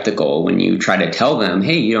skeptical when you try to tell them,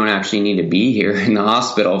 hey, you don't actually need to be here in the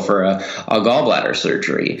hospital for a gallbladder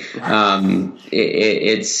surgery.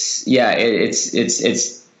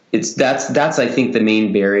 That's I think the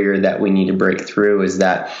main barrier that we need to break through is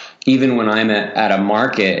that even when I'm at a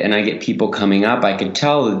market and I get people coming up, I can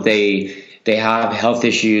tell that they have health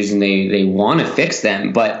issues and they want to fix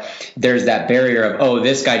them, but there's that barrier of, oh,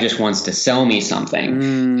 this guy just wants to sell me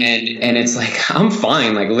something. And it's like, I'm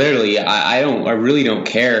fine. Like literally, I really don't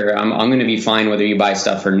care. I'm going to be fine whether you buy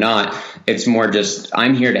stuff or not. It's more just,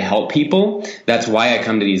 I'm here to help people. That's why I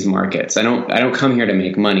come to these markets. I don't come here to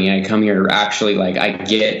make money. I come here to actually, like, I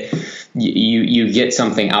get, you get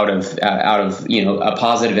something out of a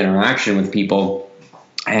positive interaction with people.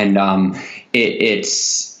 And,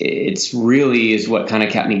 it's really is what kind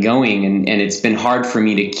of kept me going. And it's been hard for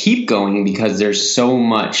me to keep going because there's so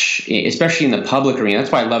much, especially in the public arena.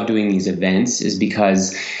 That's why I love doing these events, is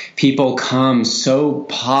because people come so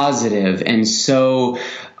positive and so,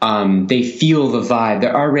 they feel the vibe.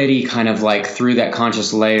 They're already kind of like through that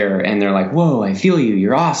conscious layer and they're like, whoa, I feel you.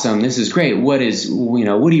 You're awesome. This is great. What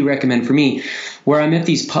do you recommend for me? Where I'm at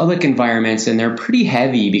these public environments and they're pretty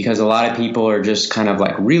heavy because a lot of people are just kind of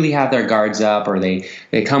like really have their guards up, or they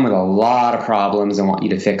come with a lot of problems and want you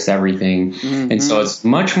to fix everything. And so it's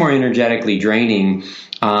much more energetically draining,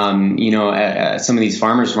 at some of these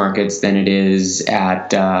farmers markets than it is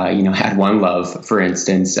at One Love, for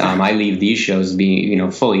instance. I leave these shows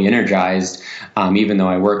being, fully energized, even though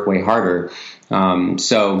I work way harder.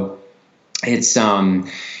 So it's something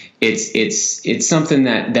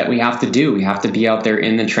that we have to do. We have to be out there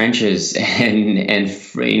in the trenches and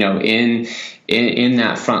in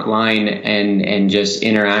that front line and just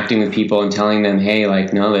interacting with people and telling them, hey,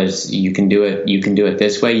 like, no, you can do it. You can do it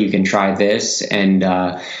this way. You can try this. And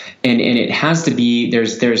it has to be,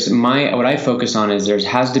 what I focus on is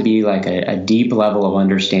has to be like a deep level of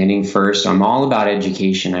understanding first. I'm all about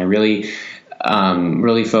education. I really,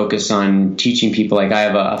 really focus on teaching people. Like I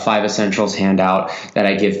have a 5 essentials handout that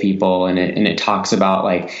I give people, and it talks about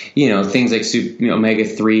like, you know, things like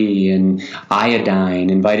omega-3 and iodine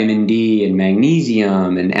and vitamin D and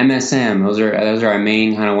magnesium and MSM. Those are our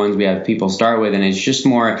main kind of ones we have people start with. And it's just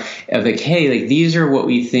more of like, hey, like these are what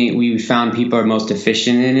we think we found people are most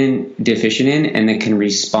deficient in, and that can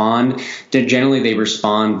respond to, generally they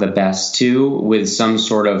respond the best to, with some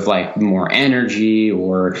sort of like more energy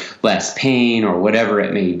or less pain or whatever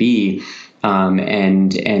it may be,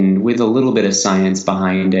 and with a little bit of science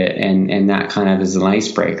behind it, and that kind of is an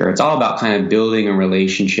icebreaker. It's all about kind of building a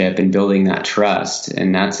relationship and building that trust,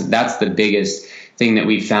 and that's the biggest thing that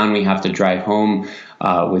we found we have to drive home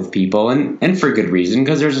with people, and for good reason,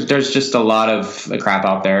 because there's just a lot of crap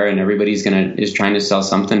out there, and everybody's is trying to sell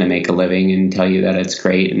something to make a living and tell you that it's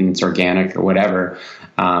great and it's organic or whatever.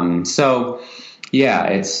 So yeah,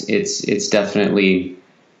 it's definitely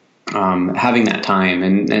having that time,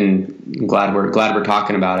 and glad we're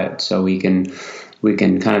talking about it, so we can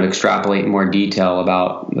kind of extrapolate more detail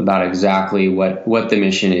about exactly what the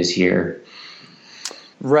mission is here.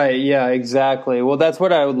 Right. Yeah, exactly. Well, that's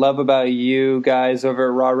what I would love about you guys over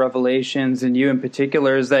at Raw Revelations, and you in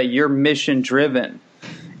particular, is that you're mission driven.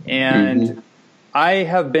 And I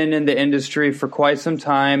have been in the industry for quite some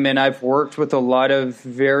time, and I've worked with a lot of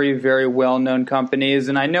very, very well-known companies,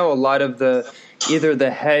 and I know a lot of either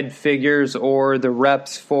the head figures or the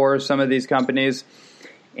reps for some of these companies.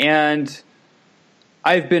 And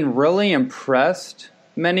I've been really impressed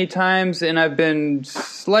many times, and I've been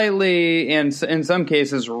slightly, and in some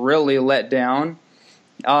cases, really let down,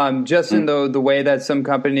 just in the way that some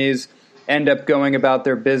companies end up going about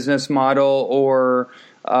their business model, or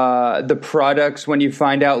the products, when you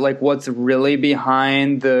find out like what's really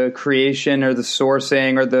behind the creation or the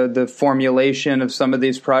sourcing or the formulation of some of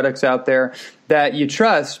these products out there that you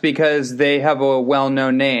trust because they have a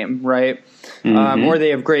well-known name, right? Or they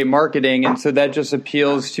have great marketing, and so that just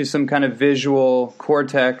appeals to some kind of visual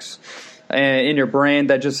cortex in your brain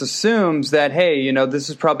that just assumes that, hey, you know, this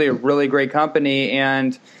is probably a really great company,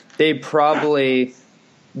 and they probably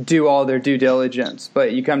do all their due diligence.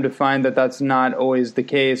 But you come to find that that's not always the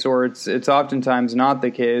case, or it's oftentimes not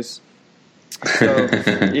the case. So,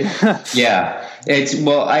 yeah. Yeah.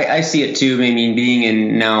 I see it too. I mean, being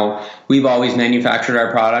in now, we've always manufactured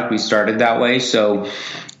our product. We started that way. So,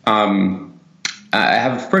 I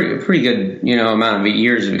have a pretty good, amount of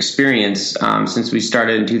years of experience. Since we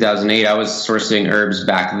started in 2008, I was sourcing herbs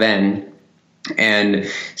back then, and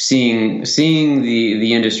seeing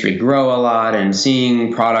the industry grow a lot, and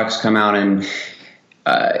seeing products come out, and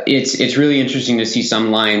it's really interesting to see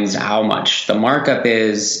some lines how much the markup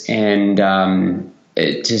is, and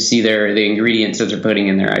to see the ingredients that they're putting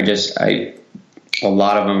in there. A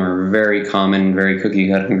lot of them are very common, very cookie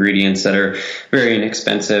cutter ingredients that are very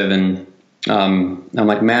inexpensive, and I'm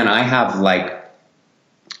like, man, I have like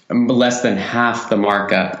less than half the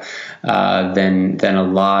markup than a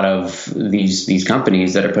lot of these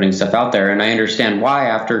companies that are putting stuff out there. And I understand why,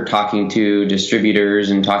 after talking to distributors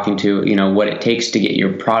and talking to what it takes to get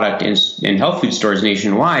your product in health food stores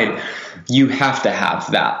nationwide. You have to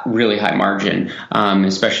have that really high margin,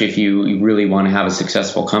 especially if you really want to have a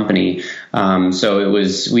successful company. So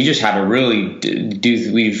we just had to really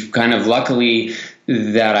we've kind of luckily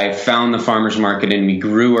that I found the farmer's market, and we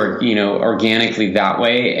grew organically that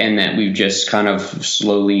way, and that we've just kind of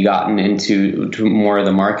slowly gotten into more of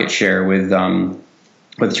the market share with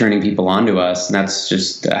turning people onto us. And that's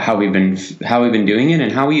just how we've been doing it,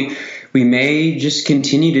 and how we may just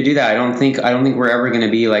continue to do that. I don't think we're ever going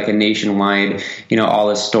to be like a nationwide, all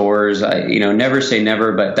the stores. Never say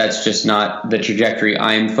never, but that's just not the trajectory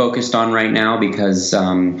I'm focused on right now, because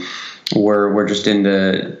we're just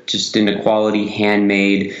into quality,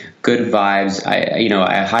 handmade, good vibes.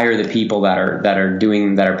 I hire the people that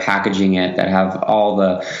are packaging it, that have all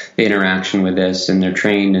the interaction with this, and they're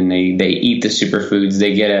trained, and they eat the superfoods.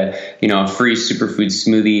 They get a free superfood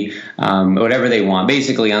smoothie, whatever they want,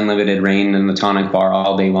 basically unlimited rain and the tonic bar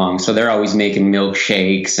all day long. So they're always making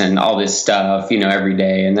milkshakes and all this stuff, every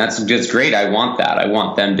day. And that's just great. I want that. I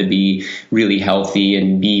want them to be really healthy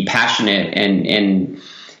and be passionate and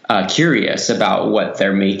curious about what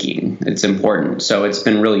they're making. It's important. So it's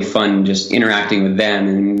been really fun just interacting with them,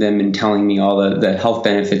 and them and telling me all the health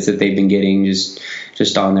benefits that they've been getting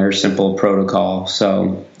just on their simple protocol.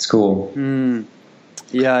 So it's cool.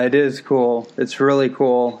 Yeah, it is cool. It's really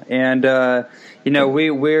cool. And we're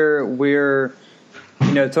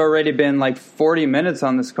it's already been like 40 minutes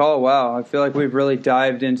on this call. Wow. I feel like we've really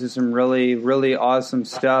dived into some really, really awesome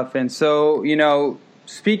stuff. And so,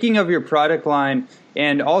 speaking of your product line,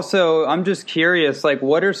 And also, I'm just curious, like,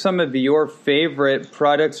 what are some of your favorite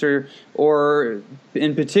products, or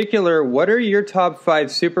in particular, what are your top 5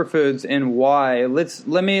 superfoods and why?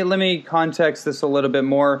 Let me context this a little bit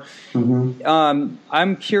more. Mm-hmm.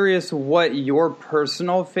 I'm curious what your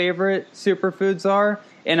personal favorite superfoods are,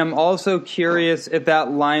 and I'm also curious if that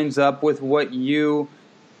lines up with what you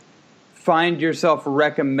find yourself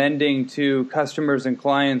recommending to customers and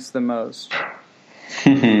clients the most.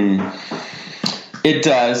 It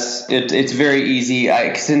does. It's very easy.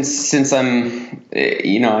 Since I'm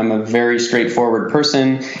a very straightforward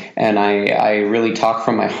person, and I really talk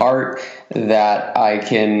from my heart, that I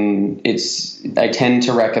tend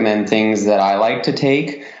to recommend things that I like to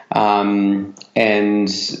take, and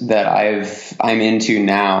that I'm into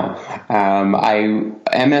now. I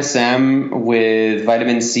MSM with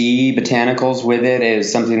vitamin C, botanicals with it,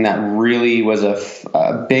 is something that really was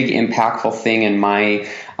a big impactful thing in my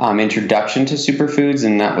introduction to superfoods,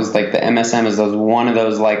 and that was like the MSM is one of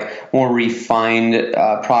those like more refined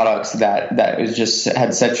products that was just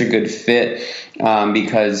had such a good fit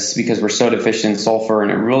because we're so deficient in sulfur,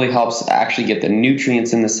 and it really helps actually get the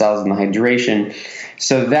nutrients in the cells and the hydration.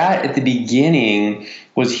 So that at the beginning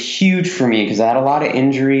was huge for me because I had a lot of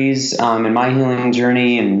injuries in my healing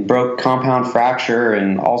journey, and broke compound fracture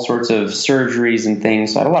and all sorts of surgeries and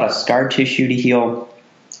things. So I had a lot of scar tissue to heal.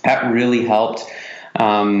 That really helped.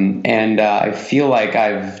 I feel like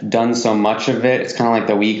I've done so much of it. It's kind of like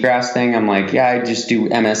the wheatgrass thing. I'm like, yeah, I just do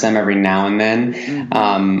MSM every now and then.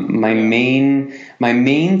 Mm-hmm. My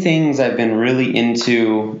main things I've been really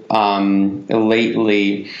into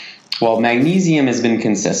lately. Well, magnesium has been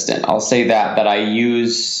consistent. I'll say that I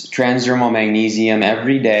use transdermal magnesium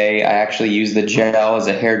every day. I actually use the gel as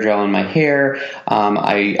a hair gel in my hair.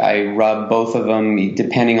 I rub both of them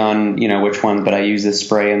depending on, which one, but I use the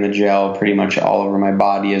spray and the gel pretty much all over my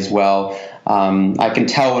body as well. I can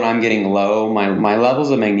tell when I'm getting low. My levels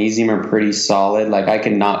of magnesium are pretty solid. Like I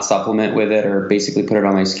can not supplement with it or basically put it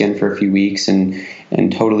on my skin for a few weeks and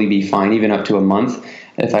totally be fine, even up to a month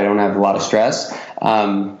if I don't have a lot of stress.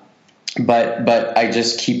 But I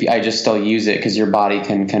just still use it because your body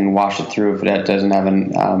can wash it through if it doesn't have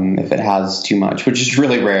if it has too much, which is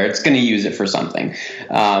really rare. It's going to use it for something.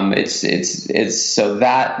 It's so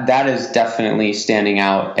that is definitely standing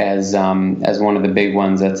out as one of the big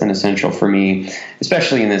ones. That's an essential for me,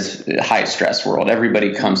 especially in this high stress world.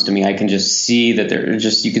 Everybody comes to me. I can just see that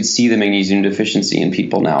you can see the magnesium deficiency in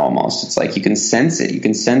people now. Almost, it's like you can sense it. You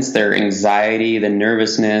can sense their anxiety, the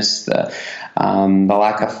nervousness, the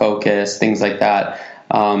lack of focus, things like that.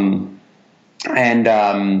 The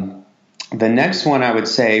next one I would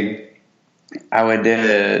say, I would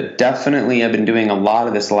definitely have been doing a lot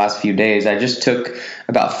of this the last few days. I just took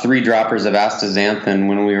about 3 droppers of astaxanthin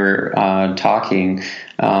when we were talking.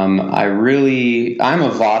 I'm a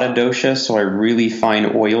Vata dosha, so I really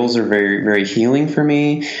find oils are very, very healing for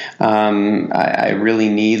me. I really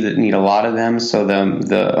need a lot of them. So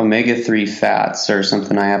the omega-3 fats are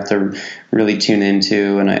something I have to really tune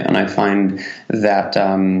into, and I find that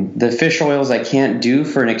the fish oils I can't do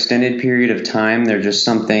for an extended period of time. They're just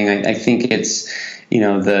something I think it's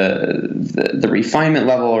the refinement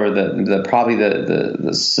level, or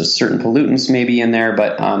the certain pollutants maybe in there,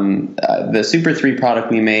 but the Super 3 product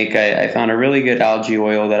we make, I found a really good algae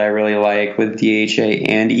oil that I really like with DHA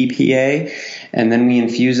and EPA, and then we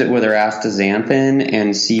infuse it with our astaxanthin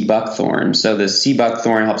and sea buckthorn. So the sea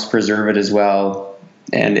buckthorn helps preserve it as well,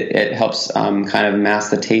 and it helps kind of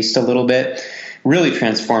mask the taste a little bit. Really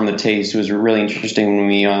transform the taste. It was really interesting when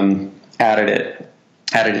we added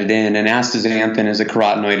it in. And astaxanthin is a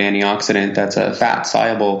carotenoid antioxidant that's a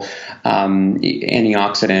fat-soluble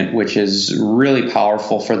antioxidant, which is really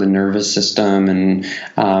powerful for the nervous system and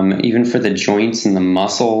even for the joints and the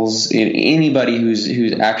muscles. Anybody who's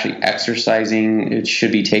actually exercising, it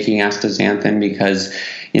should be taking astaxanthin, because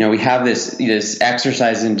we have this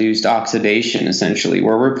exercise-induced oxidation, essentially,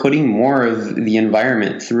 where we're putting more of the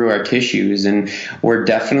environment through our tissues, and we're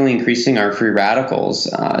definitely increasing our free radicals.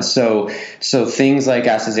 So things like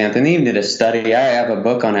astaxanthin, they even did a study. I have a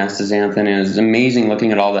book on astaxanthin, and it's amazing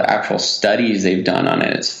looking at all the actual studies they've done on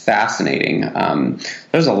it. It's fascinating.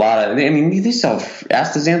 There's a lot of, they sell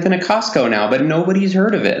astaxanthin at Costco now, but nobody's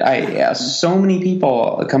heard of it. So many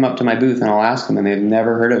people come up to my booth and I'll ask them, and they've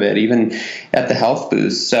never heard of it, even at the health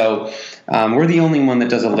booths. So we're the only one that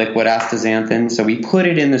does a liquid astaxanthin. So we put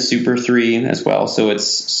it in the Super 3 as well. So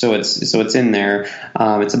it's in there.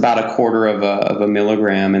 It's about 1/4 of a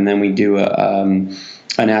milligram, and then we do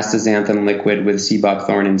an astaxanthin liquid with sea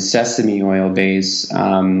buckthorn and sesame oil base.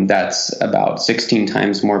 That's about 16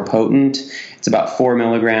 times more potent. It's about 4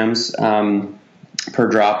 milligrams per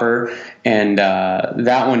dropper, And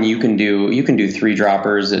that one you can do 3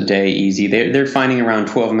 droppers a day easy. They're finding around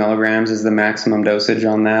 12 milligrams is the maximum dosage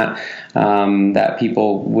on that that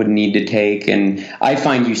people would need to take. And I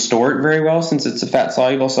find you store it very well since it's a fat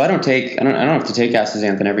soluble. So I don't have to take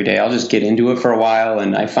astaxanthin every day. I'll just get into it for a while,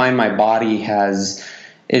 and I find my body is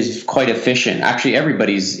quite efficient. Actually,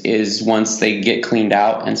 everybody's is once they get cleaned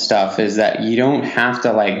out and stuff, is that you don't have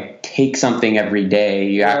to like take something every day.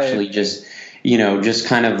 You actually just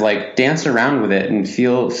kind of like dance around with it and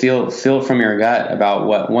feel from your gut about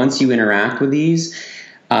what, once you interact with these,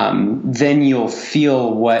 then you'll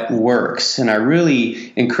feel what works. And I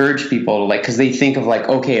really encourage people to because they think of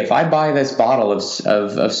okay, if I buy this bottle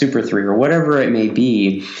of Super 3 or whatever it may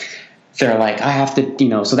be, they're like, I have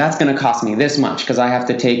to, so that's going to cost me this much because I have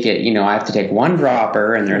to take it, I have to take 1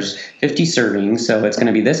 dropper and there's 50 servings. So it's going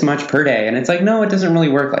to be this much per day. And it's like, no, it doesn't really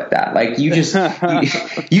work like that. Like you just need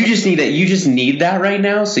that right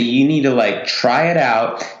now. So you need to try it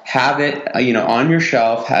out, have it, on your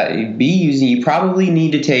shelf, you probably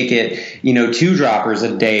need to take it, 2 droppers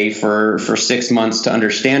a day for 6 months to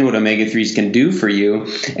understand what omega-3s can do for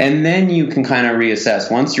you. And then you can kind of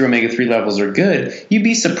reassess. Once your omega-3 levels are good, you'd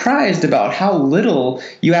be surprised about how little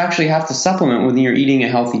you actually have to supplement when you're eating a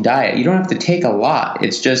healthy diet. You don't have to take a lot.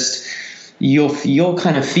 It's just you'll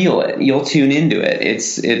kind of feel it. You'll tune into it.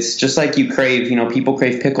 It's just like you crave, people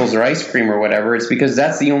crave pickles or ice cream or whatever. It's because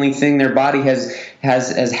that's the only thing their body has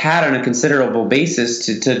had on a considerable basis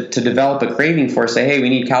to develop a craving for. Say, hey, we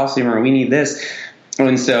need calcium or we need this.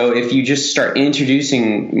 And so if you just start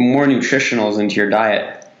introducing more nutritionals into your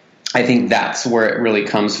diet, I think that's where it really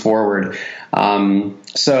comes forward.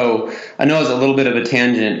 So I know it was a little bit of a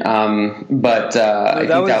tangent, but I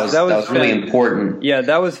think that was really important. Yeah,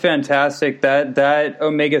 that was fantastic. That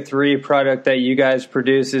omega-3 product that you guys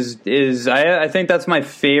produce is I think that's my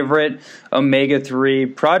favorite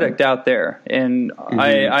omega-3 product out there. And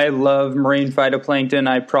I love marine phytoplankton.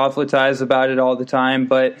 I proselytize about it all the time,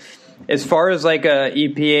 but as far as a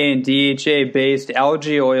EPA and DHA based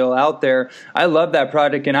algae oil out there, I love that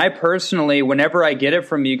product. And I personally, whenever I get it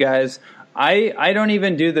from you guys, I don't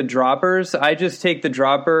even do the droppers. I just take the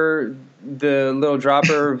little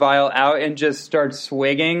dropper vial out and just start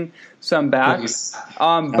swigging some back. Nice.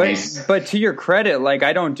 But to your credit,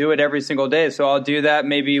 I don't do it every single day. So I'll do that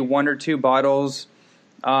maybe 1 or 2 bottles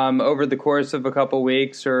over the course of a couple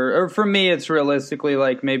weeks, or for me, it's realistically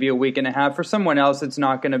maybe a week and a half. For someone else, it's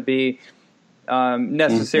not going to be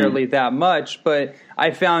necessarily that much, but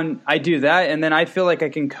I found I do that, and then I feel like I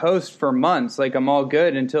can coast for months, I'm all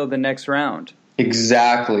good until the next round.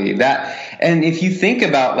 Exactly that. And if you think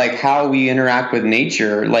about how we interact with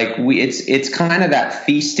nature, it's kind of that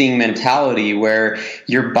feasting mentality where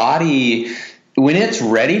your body, when it's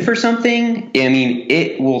ready for something,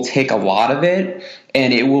 it will take a lot of it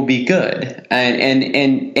and it will be good.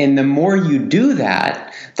 And the more you do that,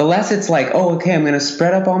 the less it's oh, okay, I'm going to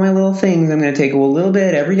spread up all my little things. I'm going to take a little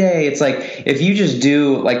bit every day. It's if you just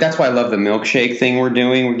do, that's why I love the milkshake thing we're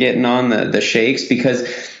doing. We're getting on the shakes, because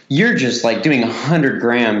you're just doing 100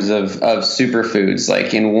 grams of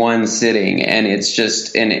superfoods in one sitting, and it's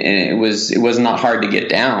just and it was not hard to get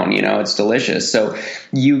down. It's delicious. So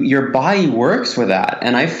your body works with that,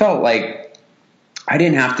 and I felt I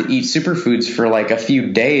didn't have to eat superfoods for a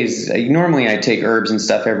few days. Normally I take herbs and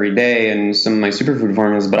stuff every day and some of my superfood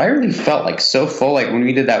formulas, but I really felt so full. When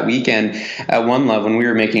we did that weekend at One Love, when we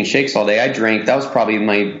were making shakes all day, I drank, that was probably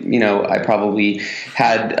I probably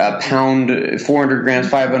had a pound, 400 grams,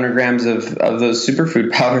 500 grams of those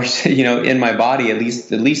superfood powders, in my body, at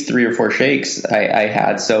least 3 or 4 shakes I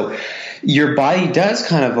had. So your body does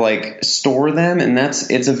kind of store them, and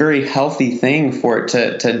it's a very healthy thing for it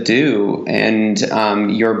to do. And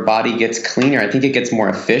your body gets cleaner. I think it gets more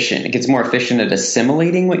efficient. It gets more efficient at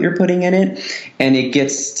assimilating what you're putting in it, and it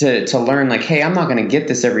gets to learn hey, I'm not going to get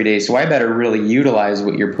this every day, so I better really utilize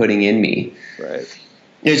what you're putting in me. Right.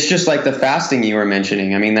 It's just like the fasting you were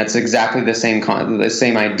mentioning. That's exactly the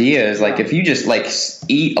same idea. Is if you just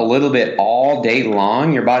eat a little bit all day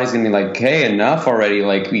long, your body's gonna be hey, enough already.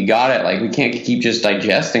 We got it. We can't keep just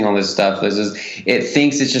digesting all this stuff. It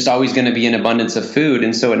thinks it's just always going to be an abundance of food,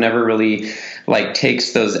 and so it never really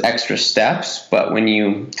takes those extra steps. But when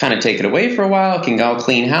you kind of take it away for a while, it can go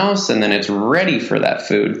clean house, and then it's ready for that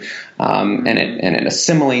food, and it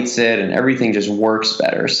assimilates it, and everything just works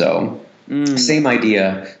better. So. Same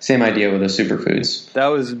idea with the superfoods. That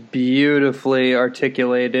was beautifully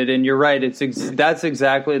articulated, and you're right. That's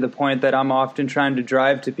exactly the point that I'm often trying to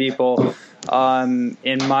drive to people in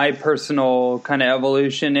my personal kind of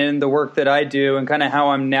evolution in the work that I do, and kind of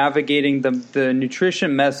how I'm navigating the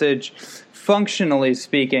nutrition message, functionally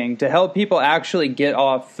speaking, to help people actually get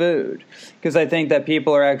off food. Because I think that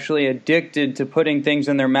people are actually addicted to putting things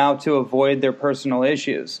in their mouth to avoid their personal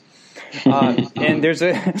issues. And there's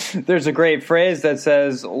a great phrase that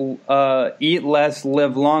says, eat less,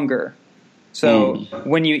 live longer. So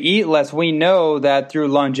when you eat less, we know that through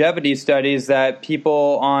longevity studies that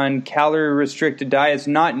people on calorie-restricted diets,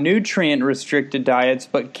 not nutrient-restricted diets,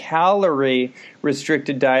 but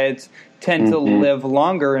calorie-restricted diets, tend to live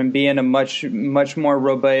longer and be in a much more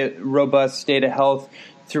robust state of health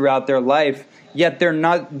throughout their life. Yet they're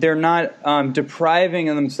not depriving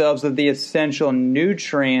themselves of the essential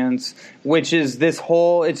nutrients, which is this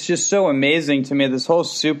whole, it's just so amazing to me. This whole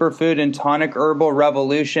superfood and tonic herbal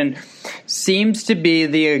revolution seems to be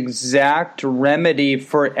the exact remedy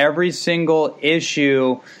for every single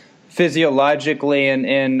issue physiologically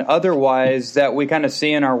and otherwise that we kind of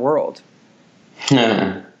see in our world.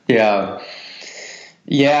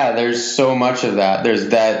 Yeah, there's so much of that. There's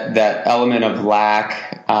that element of lack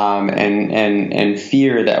and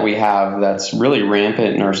fear that we have that's really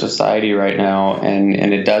rampant in our society right now,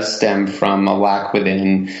 and it does stem from a lack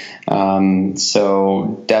within.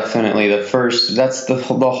 So definitely that's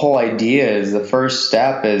the whole idea is the first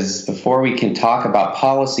step is before we can talk about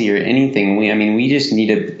policy or anything. We just need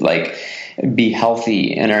to be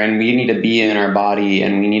healthy and we need to be in our body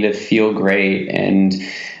and we need to feel great, and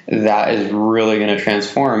that is really going to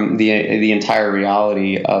transform the entire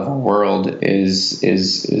reality of our world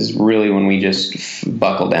is really when we just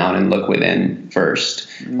buckle down and look within first.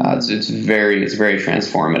 It's very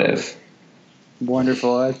transformative.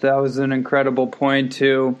 Wonderful. That was an incredible point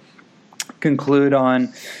to conclude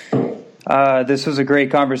on. This was a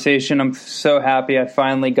great conversation. I'm so happy I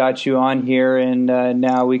finally got you on here, and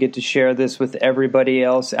now we get to share this with everybody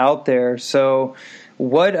else out there. So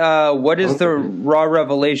what is the Raw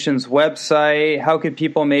Revelations website? How could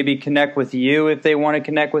people maybe connect with you if they want to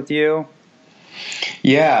connect with you?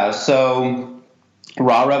 Yeah, so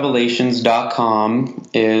rawrevelations.com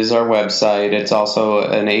is our website. It's also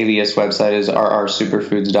an alias website is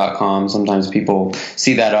rrsuperfoods.com. Sometimes people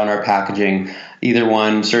see that on our packaging. Either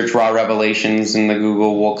one, search Raw Revelations and the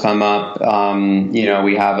Google will come up.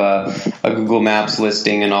 We have a Google Maps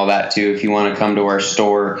listing and all that too. If you want to come to our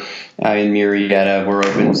store in Murrieta, we're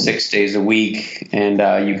open 6 days a week, and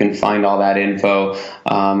you can find all that info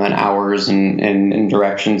and hours and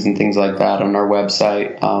directions and things like that on our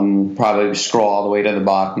website. Probably scroll all the way to the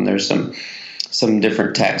bottom. There's some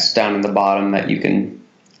different text down in the bottom that you can,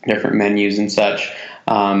 different menus and such.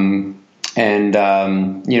 I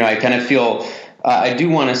kind of feel. I do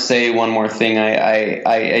want to say one more thing.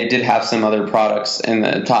 I did have some other products in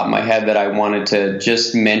the top of my head that I wanted to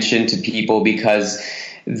just mention to people because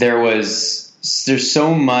there's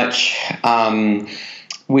so much.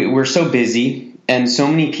 We're so busy, and so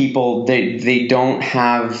many people they don't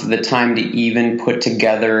have the time to even put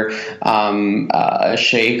together a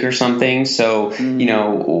shake or something. So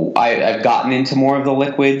I've gotten into more of the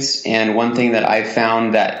liquids, and one thing that I've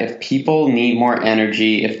found that if people need more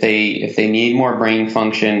energy, if they need more brain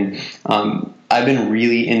function, I've been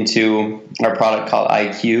really into our product called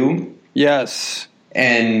IQ. Yes,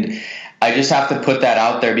 and I just have to put that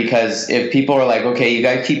out there because if people are like, okay, you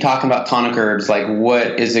guys keep talking about tonic herbs, like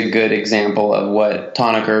what is a good example of what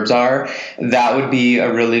tonic herbs are? That would be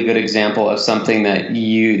a really good example of something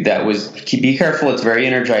be careful. It's very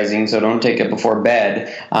energizing, so don't take it before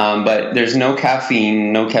bed. But there's no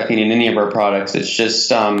caffeine in any of our products. It's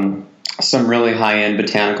just, some really high-end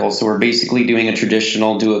botanicals. So we're basically doing a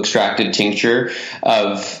traditional dual-extracted tincture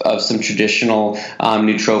of some traditional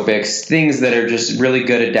nootropics, things that are just really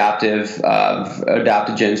good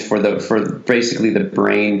adaptogens for basically the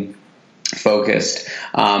brain focused.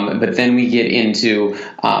 But then we get into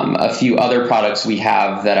a few other products we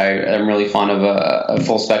have that I'm really fond of, a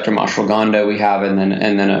full spectrum ashwagandha we have, and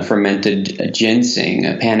then a fermented ginseng,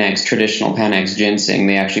 a traditional Panax ginseng.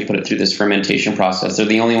 They actually put it through this fermentation process. They're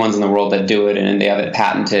the only ones in the world that do it, and they have it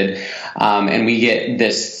patented. And we get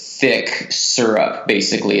this thick syrup,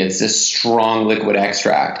 basically. It's this strong liquid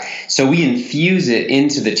extract. So we infuse it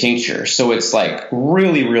into the tincture. So it's like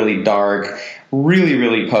really, really dark, really,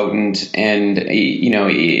 really potent, and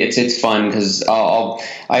it's fun because I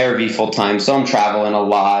RV full time, so I'm traveling a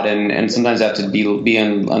lot, and sometimes I have to be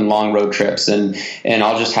on long road trips, and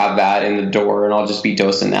I'll just have that in the door, and I'll just be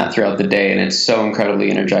dosing that throughout the day, and it's so incredibly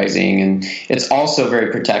energizing, and it's also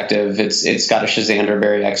very protective. It's got a Shazander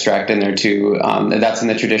berry extract in there too. That's in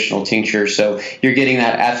the traditional tincture, so you're getting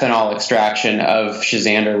that ethanol extraction of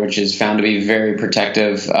Shazander, which is found to be very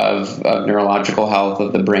protective of neurological health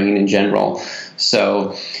of the brain in general.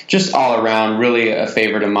 So just all around, really a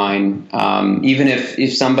favorite of mine. Even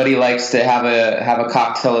if somebody likes to have a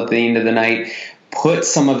cocktail at the end of the night, put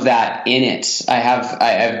some of that in it.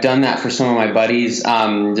 I've done that for some of my buddies.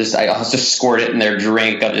 I'll just squirt it in their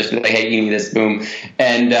drink. I'll just be like, hey, you need this, boom.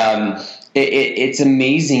 And it's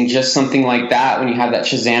amazing, just something like that. When you have that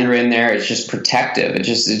Shazander in there, it's just protective.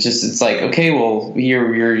 It's like, okay, well,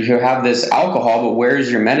 you have this alcohol, but where's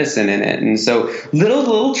your medicine in it? And so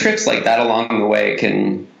little tricks like that along the way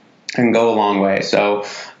can go a long way. So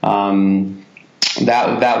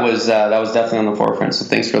that was definitely on the forefront. So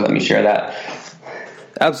thanks for letting me share that.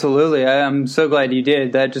 Absolutely. I'm so glad you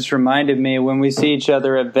did. That just reminded me, when we see each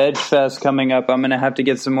other at Veg Fest coming up, I'm going to have to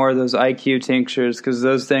get some more of those IQ tinctures, because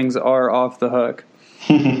those things are off the hook.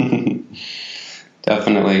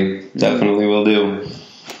 Definitely will do.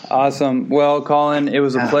 Awesome. Well, Colin, it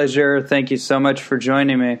was a pleasure. Thank you so much for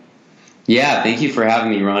joining me. Yeah, thank you for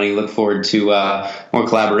having me, Ronnie. Look forward to more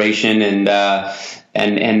collaboration and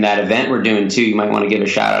that event we're doing too. You might want to give a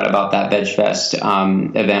shout out about that Veg Fest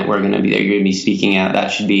event you're going to be speaking at.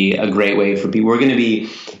 That should be a great way for people. We're going to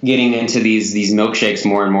be getting into these milkshakes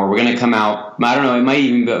more and more. We're going to come out, I don't know, it might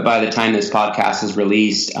even be by the time this podcast is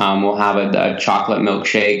released, we'll have a chocolate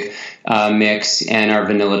milkshake mix and our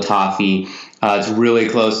vanilla toffee. It's really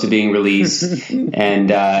close to being released,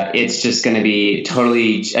 and it's just going to be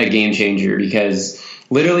totally a game changer, because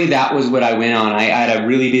literally that was what I went on. I had a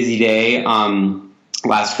really busy day.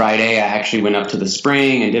 Last Friday, I actually went up to the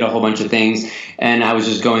spring and did a whole bunch of things, and I was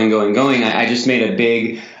just going. I just made a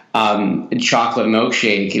big chocolate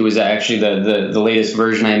milkshake. It was actually the latest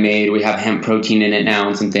version I made. We have hemp protein in it now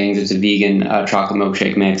and some things. It's a vegan chocolate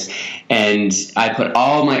milkshake mix, and I put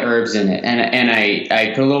all my herbs in it, and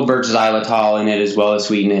I put a little birch xylitol in it as well as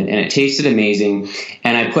sweeten it, and it tasted amazing.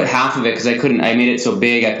 And I put half of it, because I made it so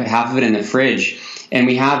big, I put half of it in the fridge. And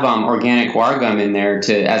we have organic guar gum in there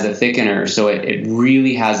as a thickener, so it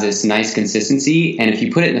really has this nice consistency. And if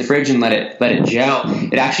you put it in the fridge and let it gel,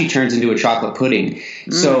 it actually turns into a chocolate pudding.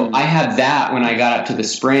 So I had that when I got up to the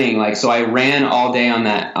spring. So I ran all day on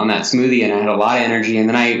that smoothie, and I had a lot of energy. And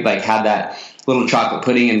then I had that little chocolate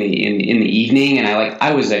pudding in the evening, and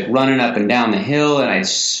I was running up and down the hill, and I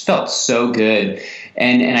just felt so good.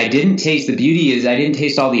 And I didn't taste, the beauty is I didn't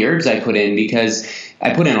taste all the herbs I put in, because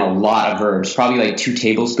I put in a lot of herbs, probably 2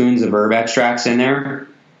 tablespoons of herb extracts in there.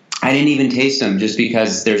 I didn't even taste them, just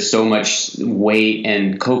because there's so much weight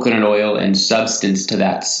and coconut oil and substance to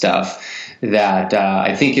that stuff that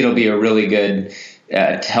I think it'll be a really good,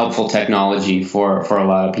 helpful technology for a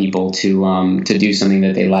lot of people to do something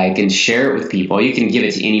that they like and share it with people. You can give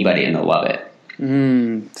it to anybody and they'll love it.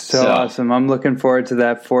 So awesome. I'm looking forward to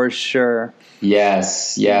that for sure.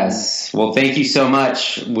 Yes. Well, thank you so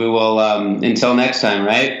much. We will, until next time,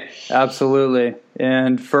 right? Absolutely.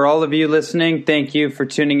 And for all of you listening, thank you for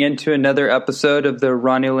tuning in to another episode of the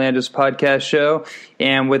Ronnie Landis Podcast Show,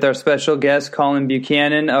 and with our special guest, Colin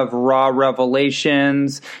Buchanan of Raw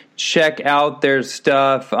Revelations. Check out their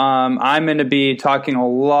stuff. I'm going to be talking a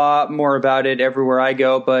lot more about it everywhere I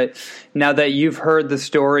go, but now that you've heard the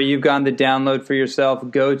story, you've gotten the download for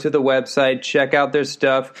yourself, go to the website, check out their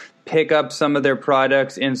stuff, pick up some of their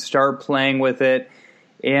products, and start playing with it.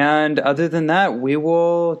 And other than that, we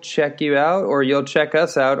will check you out, or you'll check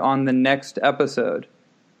us out on the next episode.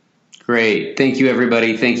 Great. Thank you,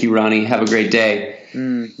 everybody. Thank you, Ronnie. Have a great day.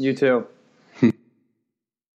 You too.